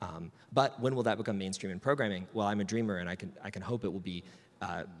 Yeah. But when will that become mainstream in programming? Well, I'm a dreamer, and I can hope it will be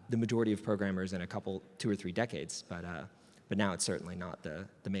the majority of programmers in 2 or 3 decades. But now it's certainly not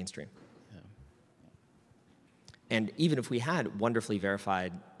the mainstream. Yeah. And even if we had wonderfully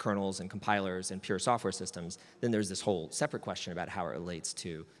verified kernels and compilers and pure software systems, then there's this whole separate question about how it relates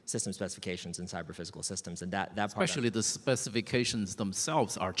to system specifications and cyber-physical systems, and that especially the specifications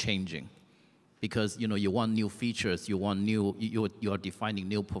themselves are changing, because you want new features, you are defining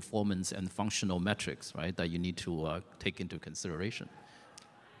new performance and functional metrics, right? That you need to take into consideration.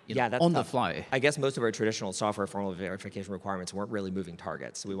 That's on tough. The fly. I guess most of our traditional software formal verification requirements weren't really moving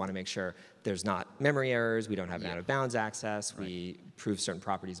targets. So we want to make sure there's not memory errors, we don't have an out-of-bounds access, we prove certain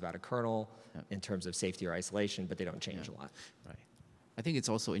properties about a kernel in terms of safety or isolation, but they don't change a lot. Right. I think it's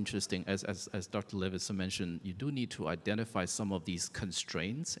also interesting, as Dr. Leveson mentioned, you do need to identify some of these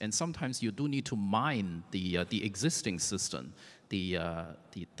constraints, and sometimes you do need to mine the existing system, the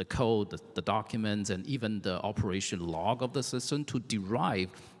code, the documents, and even the operation log of the system to derive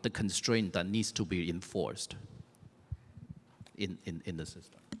the constraint that needs to be enforced in the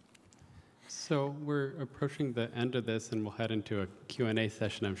system. So we're approaching the end of this, and we'll head into a Q&A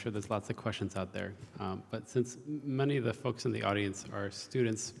session. I'm sure there's lots of questions out there. But since many of the folks in the audience are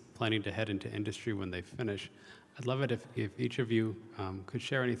students planning to head into industry when they finish, I'd love it if each of you could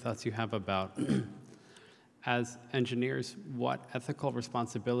share any thoughts you have about, as engineers, what ethical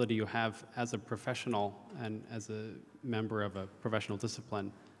responsibility you have as a professional and as a member of a professional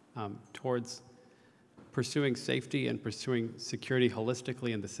discipline towards pursuing safety and pursuing security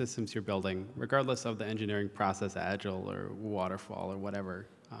holistically in the systems you're building, regardless of the engineering process, Agile or waterfall or whatever.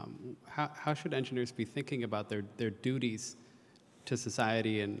 How should engineers be thinking about their duties to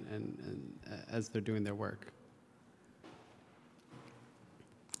society and as they're doing their work?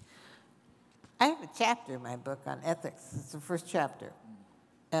 I have a chapter in my book on ethics. It's the first chapter.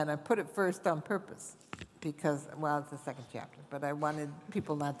 And I put it first on purpose because, well, it's the second chapter, but I wanted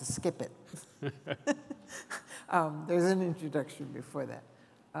people not to skip it. There's an introduction before that.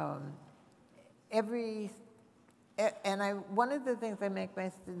 One of the things I make my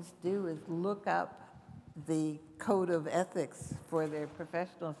students do is look up the code of ethics for their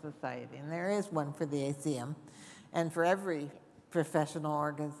professional society. And there is one for the ACM and for every professional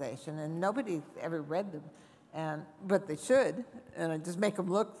organization, and nobody's ever read them, but they should, and I just make them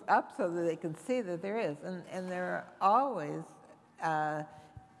look up so that they can see that there is, and there are always,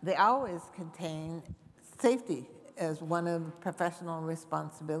 they always contain safety as one of professional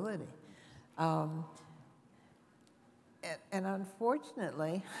responsibility, and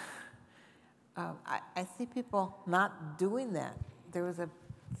unfortunately, I see people not doing that. There was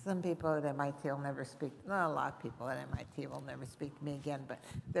some people at MIT will never speak, not a lot of people at MIT will never speak to me again, but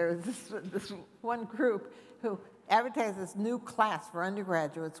there was this one group who advertised this new class for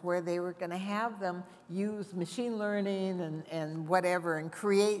undergraduates where they were going to have them use machine learning and whatever and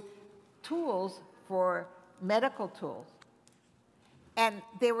create tools for medical tools. And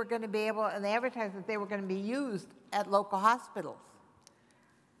they were going to be able, and they advertised that they were going to be used at local hospitals.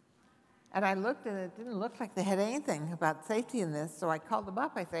 And I looked, and it didn't look like they had anything about safety in this, so I called them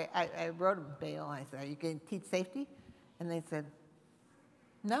up. I wrote them a bail. I said, "Are you going to teach safety?" And they said,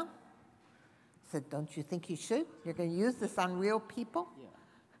 "No, said, don't you think you should? You're going to use this on real people? Yeah.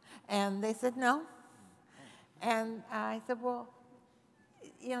 And they said, no. And I said, well,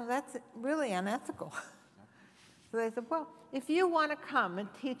 that's really unethical. So they said, well, if you want to come and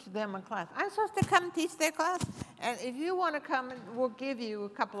teach them a class, I'm supposed to come and teach their class? And if you want to come, we'll give you a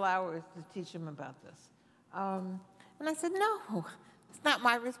couple hours to teach them about this. And I said, no, it's not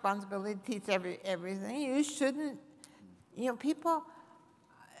my responsibility to teach everything. You shouldn't, people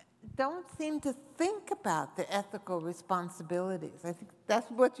don't seem to think about the ethical responsibilities. I think that's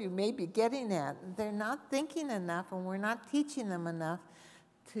what you may be getting at. They're not thinking enough, and we're not teaching them enough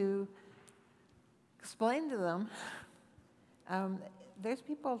to explain to them there's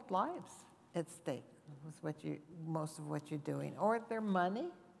people's lives at stake with most of what you're doing, or their money,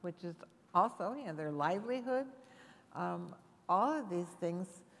 which is also their livelihood. All of these things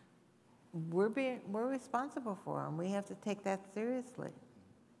we're responsible for, and we have to take that seriously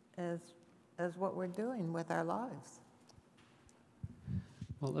as what we're doing with our lives.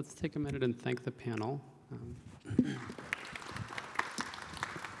 Well, let's take a minute and thank the panel.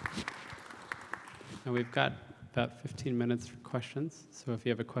 Now we've got about 15 minutes for questions. So if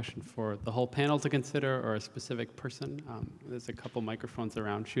you have a question for the whole panel to consider or a specific person, there's a couple microphones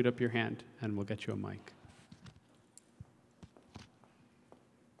around. Shoot up your hand and we'll get you a mic.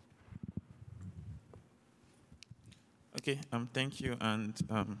 Okay, thank you. And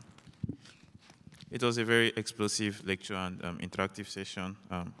it was a very explosive lecture and interactive session.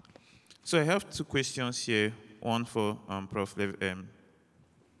 So I have two questions here, one for Prof.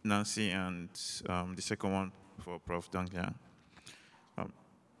 Nancy and the second one for Prof. Donglian.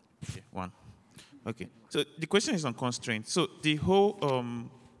 Okay, one. Okay, so the question is on constraints. So the whole,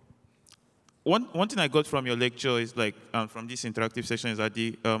 one thing I got from your lecture is like, from this interactive session is that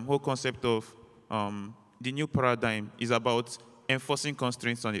the whole concept of the new paradigm is about enforcing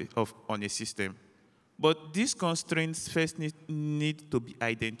constraints on a system. But these constraints first need to be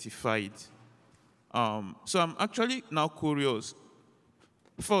identified. So I'm actually now curious.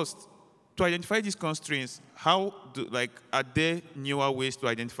 First, to identify these constraints, are there newer ways to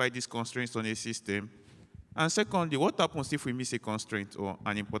identify these constraints on a system? And secondly, what happens if we miss a constraint or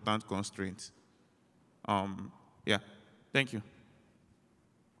an important constraint? Yeah, thank you.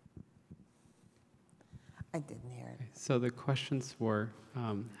 I didn't hear it. So the questions were,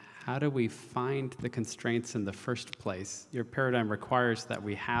 how do we find the constraints in the first place? Your paradigm requires that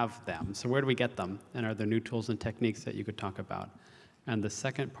we have them. So where do we get them? And are there new tools and techniques that you could talk about? And the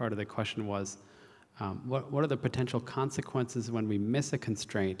second part of the question was, what are the potential consequences when we miss a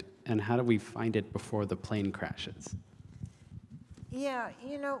constraint, and how do we find it before the plane crashes? Yeah,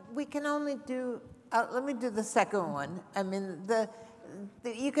 we can only do, let me do the second one. I mean,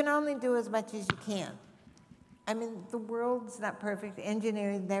 you can only do as much as you can. I mean, the world's not perfect.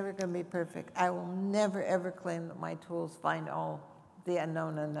 Engineering is never going to be perfect. I will never, ever claim that my tools find all the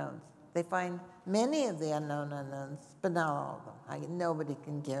unknown unknowns. They find many of the unknown unknowns, but not all of them. Nobody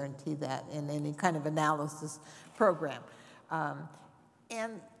can guarantee that in any kind of analysis program. But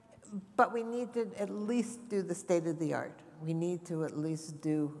we need to at least do the state of the art. We need to at least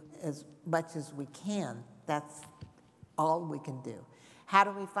do as much as we can. That's all we can do. How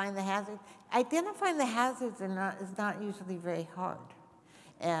do we find the hazards? Identifying the hazards is not usually very hard.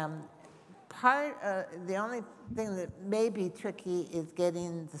 The only thing that may be tricky is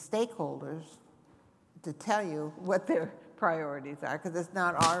getting the stakeholders to tell you what their priorities are, because it's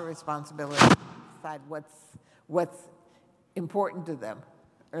not our responsibility to decide what's important to them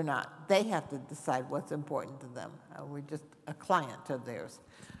or not. They have to decide what's important to them. We're just a client of theirs.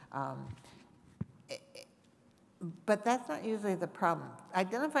 But that's not usually the problem.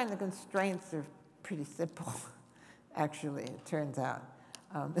 Identifying the constraints are pretty simple, actually, it turns out.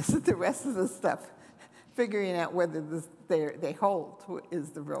 This is the rest of the stuff. Figuring out whether they hold is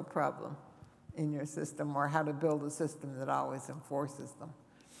the real problem in your system, or how to build a system that always enforces them.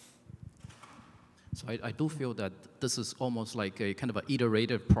 So I do feel that this is almost like a kind of an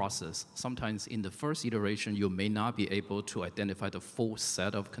iterative process. Sometimes in the first iteration, you may not be able to identify the full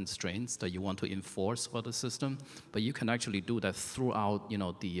set of constraints that you want to enforce for the system, but you can actually do that throughout,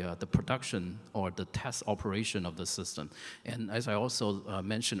 the production or the test operation of the system. And as I also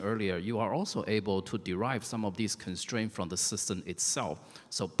mentioned earlier, you are also able to derive some of these constraints from the system itself.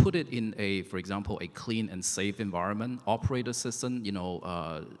 So put it in for example, a clean and safe environment, operate the system,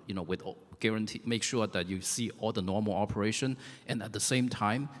 with make sure that you see all the normal operation, and at the same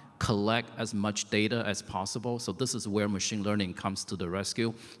time, collect as much data as possible. So this is where machine learning comes to the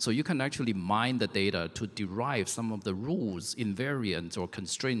rescue. So you can actually mine the data to derive some of the rules, invariants, or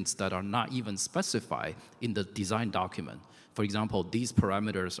constraints that are not even specified in the design document. For example, these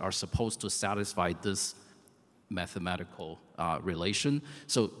parameters are supposed to satisfy this mathematical relation.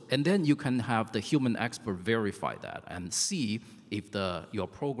 So, and then you can have the human expert verify that and see if your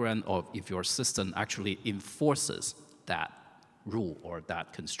program or if your system actually enforces that rule or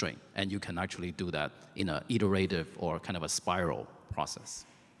that constraint. And you can actually do that in an iterative or kind of a spiral process.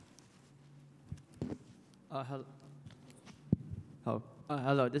 Hello.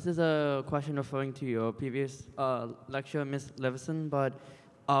 Hello. This is a question referring to your previous lecture, Ms. Leveson. But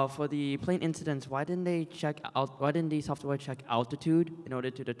for the plane incidents, why didn't the software check altitude in order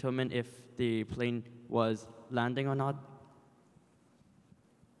to determine if the plane was landing or not?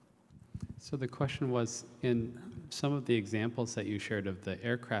 So the question was, in some of the examples that you shared of the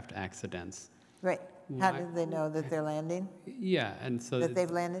aircraft accidents. Right. How did they know that they're landing? Yeah, and so that they've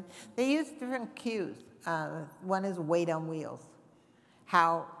landed? They use different cues. One is weight on wheels.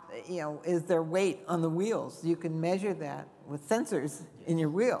 How, is there weight on the wheels? You can measure that with sensors in your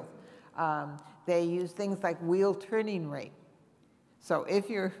wheel. They use things like wheel turning rate. So if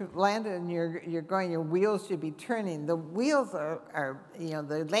you're landed and you're going, your wheels should be turning. The wheels are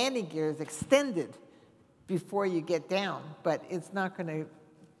the landing gear is extended before you get down, but it's not going to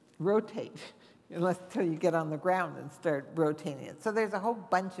rotate until you get on the ground and start rotating it. So there's a whole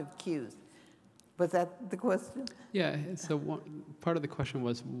bunch of cues. Was that the question? Yeah, so part of the question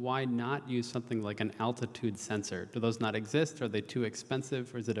was, why not use something like an altitude sensor? Do those not exist? Are they too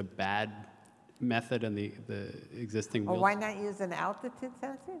expensive? Or is it a bad method in the existing Or why not use an altitude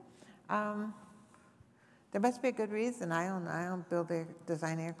sensor? There must be a good reason. I don't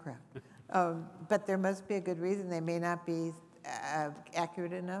design aircraft. But there must be a good reason. They may not be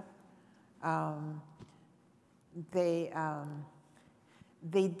accurate enough. They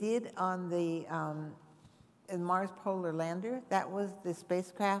did on the Mars Polar Lander. That was the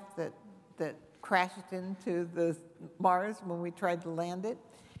spacecraft that crashed into the Mars when we tried to land it,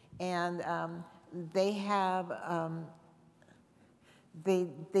 and they have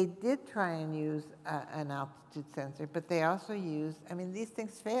they did try and use an altitude sensor, but they also used. I mean, these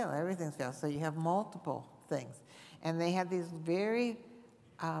things fail. Everything fails. So you have multiple things, and they had these very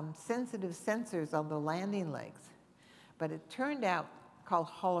sensitive sensors on the landing legs, but it turned out called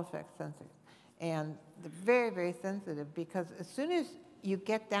Hall effect sensors, and they're very, very sensitive because as soon as you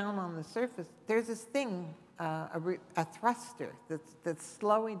get down on the surface, there's this thing, a thruster that's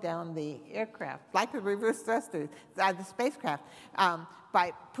slowing down the aircraft, like a reverse thruster, the spacecraft,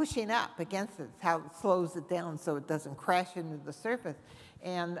 by pushing up against it. It's how it slows it down so it doesn't crash into the surface.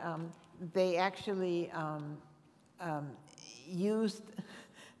 And they actually used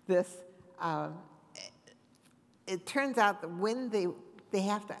this. It turns out that when they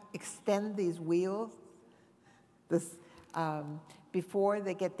have to extend these wheels before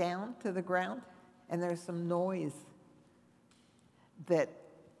they get down to the ground, and there's some noise that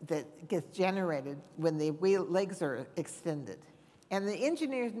gets generated when the legs are extended. And the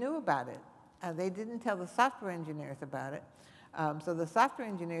engineers knew about it. They didn't tell the software engineers about it. So the software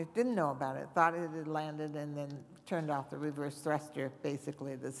engineers didn't know about it, thought it had landed, and then turned off the reverse thruster,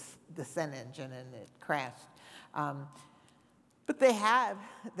 basically the descent engine, and it crashed. But they had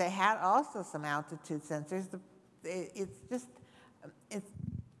also some altitude sensors.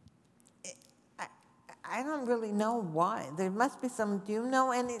 I don't really know why. There must be some. Do you know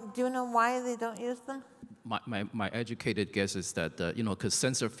why they don't use them? My educated guess is that because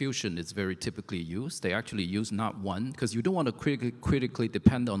sensor fusion is very typically used. They actually use not one, because you don't want to critically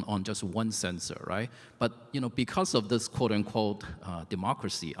depend on just one sensor, right? But because of this quote unquote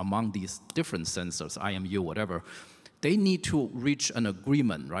democracy among these different sensors, IMU, whatever, they need to reach an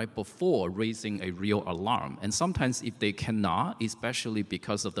agreement, right, before raising a real alarm. And sometimes if they cannot, especially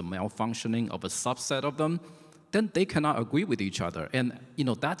because of the malfunctioning of a subset of them, then they cannot agree with each other. And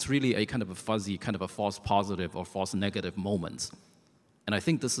that's really a kind of a fuzzy, kind of a false positive or false negative moment. And I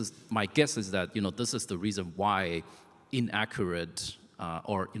think my guess is that this is the reason why inaccurate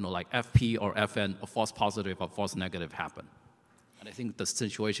or like FP or FN, or false positive or false negative happen. And I think the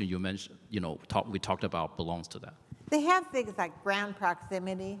situation you mentioned, we talked about belongs to that. They have things like ground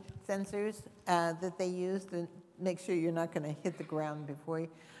proximity sensors that they use to make sure you're not going to hit the ground before you.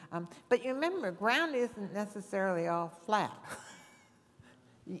 But you remember, ground isn't necessarily all flat.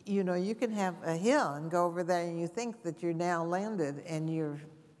 You can have a hill and go over there and you think that you're now landed and you're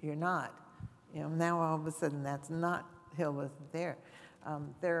not. Now all of a sudden hill wasn't there.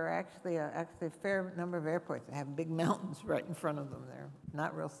 There are actually a fair number of airports that have big mountains right in front of them. They're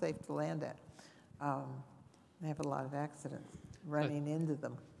not real safe to land at. They have a lot of accidents running into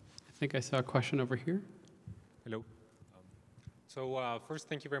them. I think I saw a question over here. Hello. So first,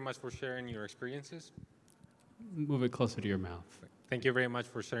 thank you very much for sharing your experiences. Move it closer to your mouth. Thank you very much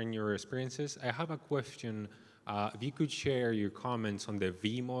for sharing your experiences. I have a question. If you could share your comments on the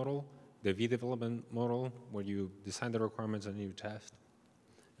V model, the V development model, where you design the requirements and you test.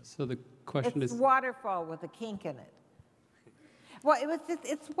 So the question It's is... waterfall with a kink in it. Well,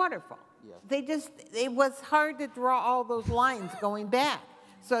 it's waterfall. Yeah. It was hard to draw all those lines going back.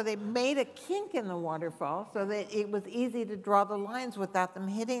 So they made a kink in the waterfall so that it was easy to draw the lines without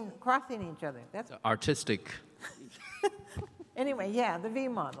them crossing each other. That's Artistic. Anyway, yeah, the V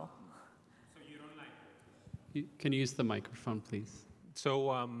model. So you don't like it? Can you use the microphone, please?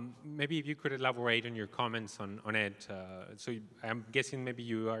 So maybe if you could elaborate on your comments on it. So I'm guessing maybe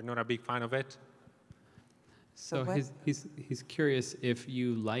you are not a big fan of it. So he's curious if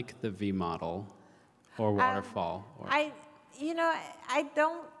you like the V model or waterfall.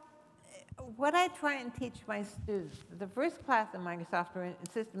 What I try and teach my students, the first class in my software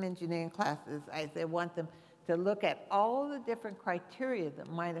system engineering classes, I want them to look at all the different criteria that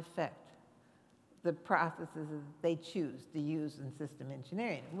might affect the processes that they choose to use in system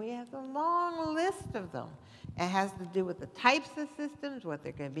engineering. We have a long list of them. It has to do with the types of systems, what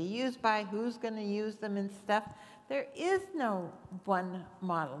they're going to be used by, who's going to use them and stuff. There is no one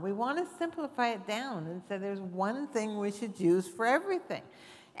model. We want to simplify it down and say there's one thing we should use for everything.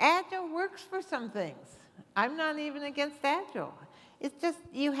 Agile works for some things. I'm not even against Agile. It's just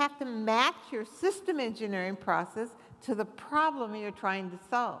you have to match your system engineering process to the problem you're trying to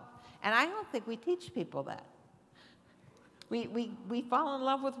solve. And I don't think we teach people that. We fall in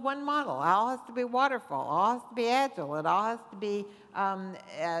love with one model. It all has to be waterfall. It all has to be Agile. It all has to be,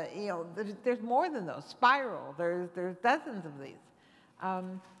 there's more than those. Spiral. There's dozens of these.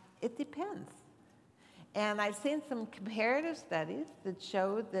 It depends. And I've seen some comparative studies that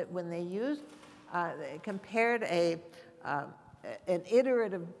showed that when they used, compared an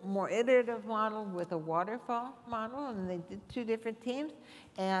more iterative model with a waterfall model, and they did two different teams,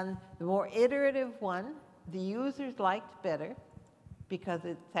 and the more iterative one, the users liked better because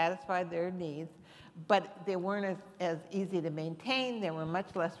it satisfied their needs, but they weren't as easy to maintain, they were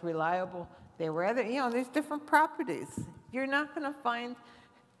much less reliable, they were there's different properties. You're not going to find,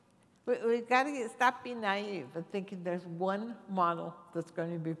 we've got to stop being naive and thinking there's one model that's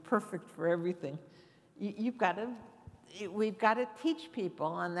going to be perfect for everything. We've got to teach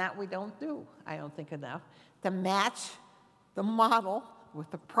people, and that we don't do, I don't think, enough, to match the model with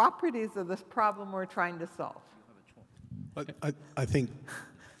the properties of this problem we're trying to solve. I think,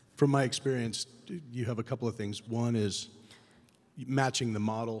 from my experience, you have a couple of things. One is matching the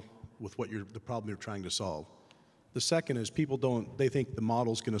model with the problem you're trying to solve. The second is they think the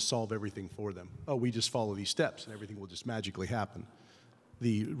model's going to solve everything for them. Oh, we just follow these steps and everything will just magically happen.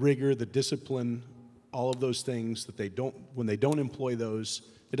 The rigor, the discipline, all of those things when they don't employ those,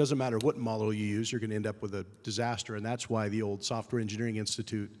 it doesn't matter what model you use, you're going to end up with a disaster. And that's why the old Software Engineering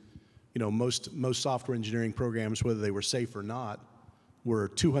Institute, most software engineering programs, whether they were safe or not, were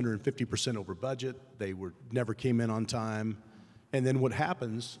 250% over budget. They never came in on time. And then what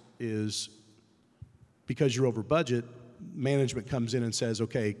happens is, because you're over budget, management comes in and says,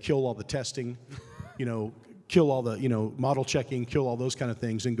 okay, kill all the testing, kill all the, model checking, kill all those kind of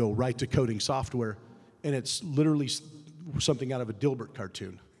things, and go right to coding software. And it's literally something out of a Dilbert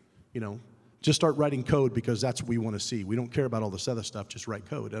cartoon. Just start writing code because that's what we want to see. We don't care about all this other stuff, just write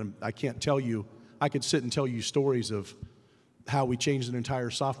code. And I could sit and tell you stories of how we changed an entire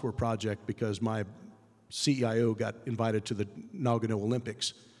software project because my CIO got invited to the Nagano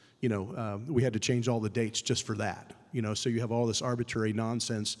Olympics. We had to change all the dates just for that. So you have all this arbitrary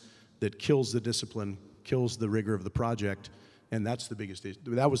nonsense that kills the discipline, kills the rigor of the project. And that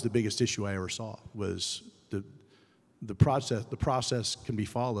was the biggest issue I ever saw, was the process can be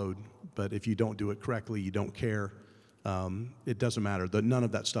followed, but if you don't do it correctly, you don't care, it doesn't matter. None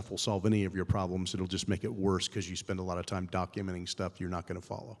of that stuff will solve any of your problems. It'll just make it worse because you spend a lot of time documenting stuff you're not going to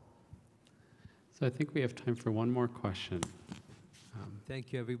follow. So I think we have time for one more question.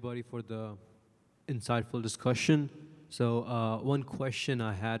 Thank you, everybody, for the insightful discussion. So one question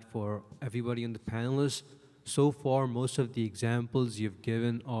I had for everybody in the panelists. So far, most of the examples you've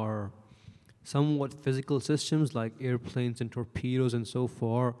given are somewhat physical systems like airplanes and torpedoes and so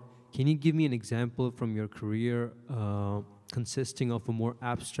forth. Can you give me an example from your career consisting of a more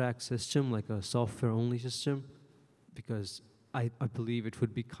abstract system, like a software-only system? Because I believe it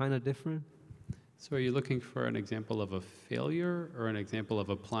would be kind of different. So are you looking for an example of a failure or an example of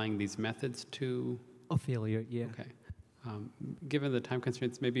applying these methods to? A failure, yeah. Okay. Given the time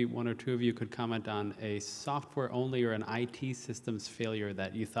constraints, maybe one or two of you could comment on a software-only or an IT systems failure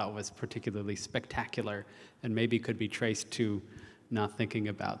that you thought was particularly spectacular and maybe could be traced to not thinking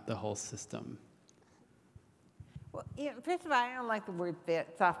about the whole system. Well, first of all, I don't like the word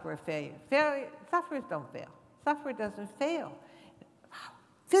software failure. Softwares don't fail. Software doesn't fail.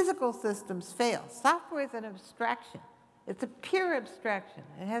 Physical systems fail. Software is an abstraction. It's a pure abstraction.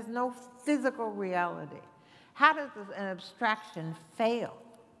 It has no physical reality. How does an abstraction fail?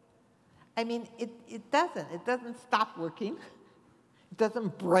 I mean, it doesn't. It doesn't stop working. It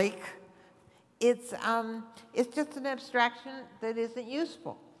doesn't break. It's just an abstraction that isn't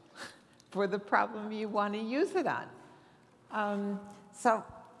useful for the problem you want to use it on. So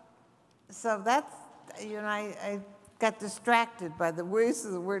that's, I got distracted by the use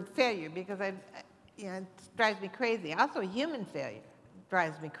of the word failure because it drives me crazy. Also, human failure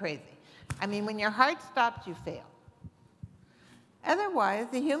drives me crazy. I mean, when your heart stops, you fail. Otherwise,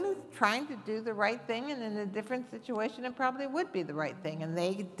 the human's trying to do the right thing, and in a different situation, it probably would be the right thing, and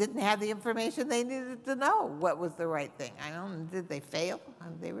they didn't have the information they needed to know what was the right thing. I don't know, did they fail?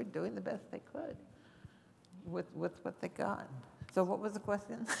 They were doing the best they could with what they got. So what was the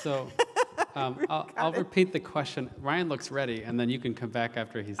question? So I'll repeat the question. Ryan looks ready, and then you can come back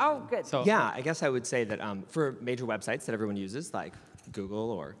after he's done. Good. So, yeah, I guess I would say that for major websites that everyone uses, like Google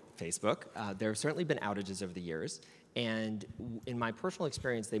or Facebook, there have certainly been outages over the years. And in my personal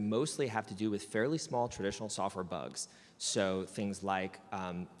experience, they mostly have to do with fairly small traditional software bugs. So things like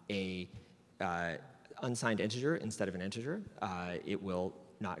a unsigned integer instead of an integer, it will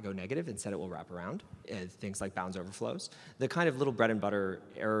not go negative, instead it will wrap around. Things like bounds overflows. The kind of little bread and butter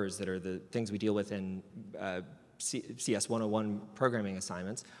errors that are the things we deal with in CS 101 programming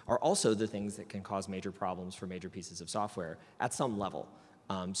assignments are also the things that can cause major problems for major pieces of software at some level.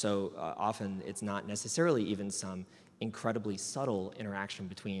 So often it's not necessarily even some incredibly subtle interaction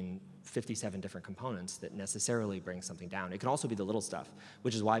between 57 different components that necessarily brings something down. It can also be the little stuff,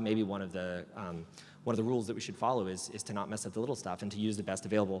 which is why maybe one of the rules that we should follow is to not mess up the little stuff and to use the best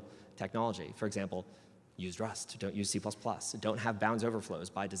available technology. For example, use Rust, don't use C++, don't have bounds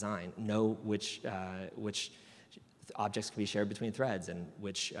overflows by design, know which objects can be shared between threads and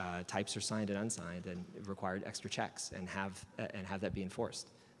which types are signed and unsigned and required extra checks, and have that be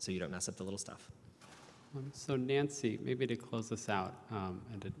enforced so you don't mess up the little stuff. So Nancy, maybe to close this out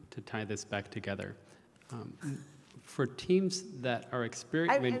and to tie this back together, for teams that are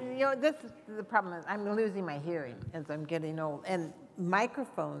experiencing... this is the problem. I'm losing my hearing as I'm getting old, and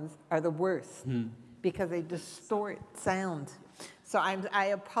microphones are the worst because they distort sound. So I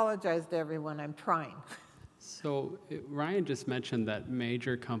apologize to everyone. I'm trying. So Ryan just mentioned that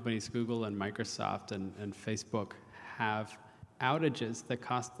major companies, Google and Microsoft and Facebook, have outages that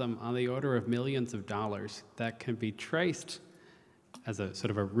cost them on the order of millions of dollars that can be traced as a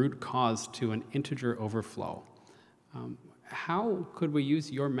sort of a root cause to an integer overflow. How could we use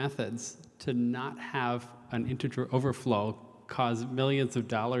your methods to not have an integer overflow cause millions of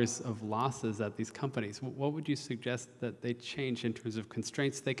dollars of losses at these companies? What would you suggest that they change in terms of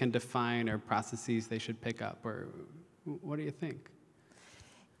constraints they can define or processes they should pick up? Or what do you think?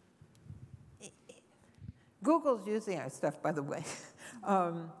 Google's using our stuff, by the way.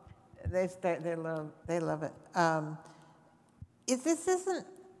 They love it.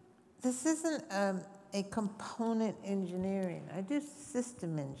 This isn't a component engineering. I do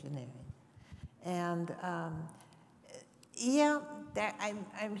system engineering, and yeah,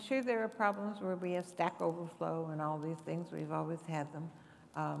 I'm sure there are problems where we have Stack Overflow and all these things. We've always had them.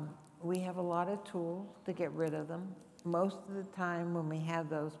 We have a lot of tools to get rid of them. Most of the time when we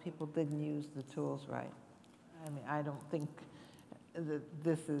have those, people didn't use the tools right. I mean, I don't think that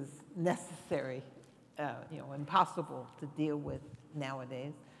this is necessary, impossible to deal with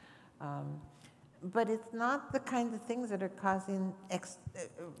nowadays. But it's not the kind of things that are causing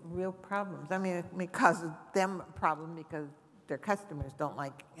real problems. I mean, it may cause them a problem because their customers don't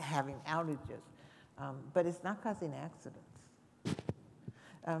like having outages, but it's not causing accidents.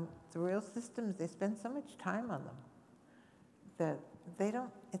 The real systems, they spend so much time on them that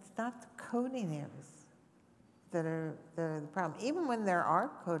it's not the coding errors that are the problem. Even when there are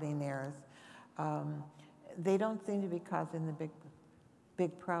coding errors, they don't seem to be causing the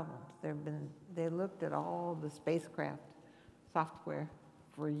big problems. They looked at all the spacecraft software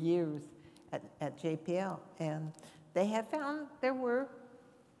for years at JPL, and they have found there were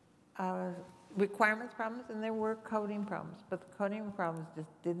requirements problems and there were coding problems, but the coding problems just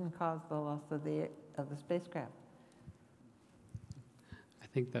didn't cause the loss of the spacecraft. I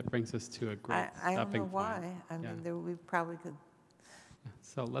think that brings us to a great stopping point. I don't know why. I mean, we probably could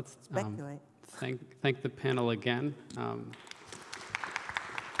so let's speculate. Thank the panel again.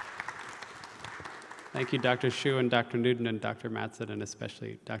 Thank you, Dr. Hsu and Dr. Newton and Dr. Matson, and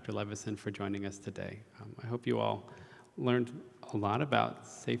especially Dr. Leveson for joining us today. I hope you all learned a lot about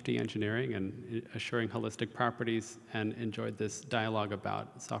safety engineering and assuring holistic properties, and enjoyed this dialogue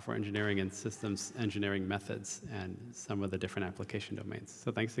about software engineering and systems engineering methods and some of the different application domains.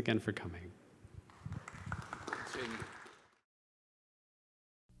 So thanks again for coming.